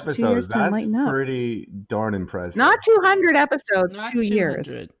 200 episodes. 2 years to enlighten up. Pretty darn impressive. Not 200 episodes, Not 2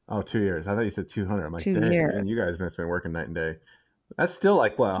 years. Oh, 2 years. I thought you said 200. I'm like, 2 dang, years. man, you guys must have been working night and day. That's still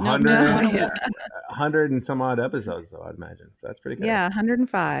like, what, 100, just 100 and some odd episodes, though, I'd imagine. So that's pretty good. Yeah,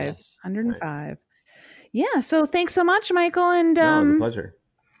 105. Yes. 105. Nice. Yeah, so thanks so much, Michael. And No, it was a pleasure.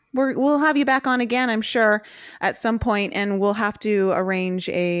 We'll have you back on again, I'm sure, at some point, and we'll have to arrange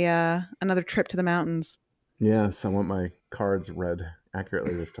another trip to the mountains. Yes, I want my cards read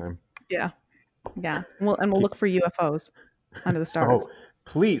accurately this time. Yeah. We'll look for UFOs under the stars. Oh,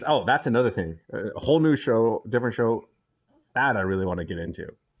 please. Oh, that's another thing. A whole new show, different show. That I really want to get into.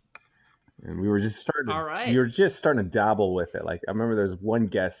 And we were just starting. All right. We were just starting to dabble with it. Like I remember there's one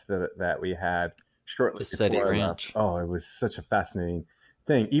guest that we had shortly before I left. Oh, it was such a fascinating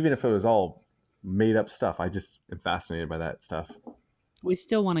thing. Even if it was all made up stuff, I just am fascinated by that stuff. We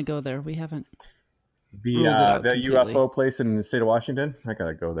still want to go there. We haven't. The UFO place in the state of Washington. I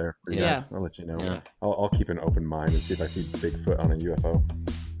gotta go there. For you guys. I'll let you know. Yeah. I'll keep an open mind and see if I see Bigfoot on a UFO.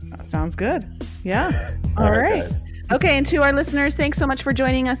 That sounds good. Yeah. All right. Guys. Okay, and to our listeners, thanks so much for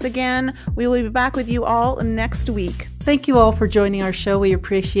joining us again. We will be back with you all next week. Thank you all for joining our show. We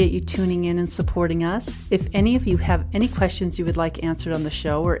appreciate you tuning in and supporting us. If any of you have any questions you would like answered on the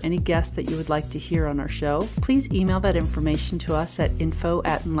show or any guests that you would like to hear on our show, please email that information to us at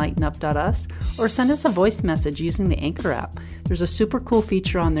info@enlightenup.us or send us a voice message using the Anchor app. There's a super cool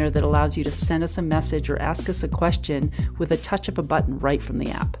feature on there that allows you to send us a message or ask us a question with a touch of a button right from the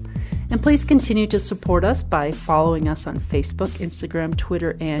app. And please continue to support us by following us on Facebook, Instagram,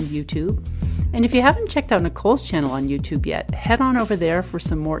 Twitter, and YouTube. And if you haven't checked out NICOLE's channel on YouTube yet, head on over there for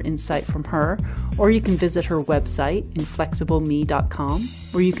some more insight from her, or you can visit her website, inflexibleme.com,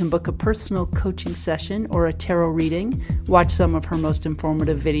 where you can book a personal coaching session or a tarot reading, watch some of her most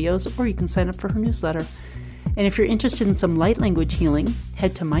informative videos, or you can sign up for her newsletter. And if you're interested in some light language healing,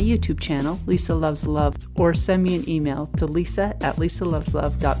 head to my YouTube channel, Lisa Loves Love, or send me an email to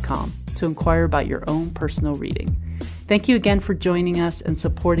lisa@lisaloveslove.com to inquire about your own personal reading. Thank you again for joining us and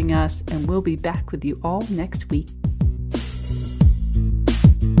supporting us, and we'll be back with you all next week.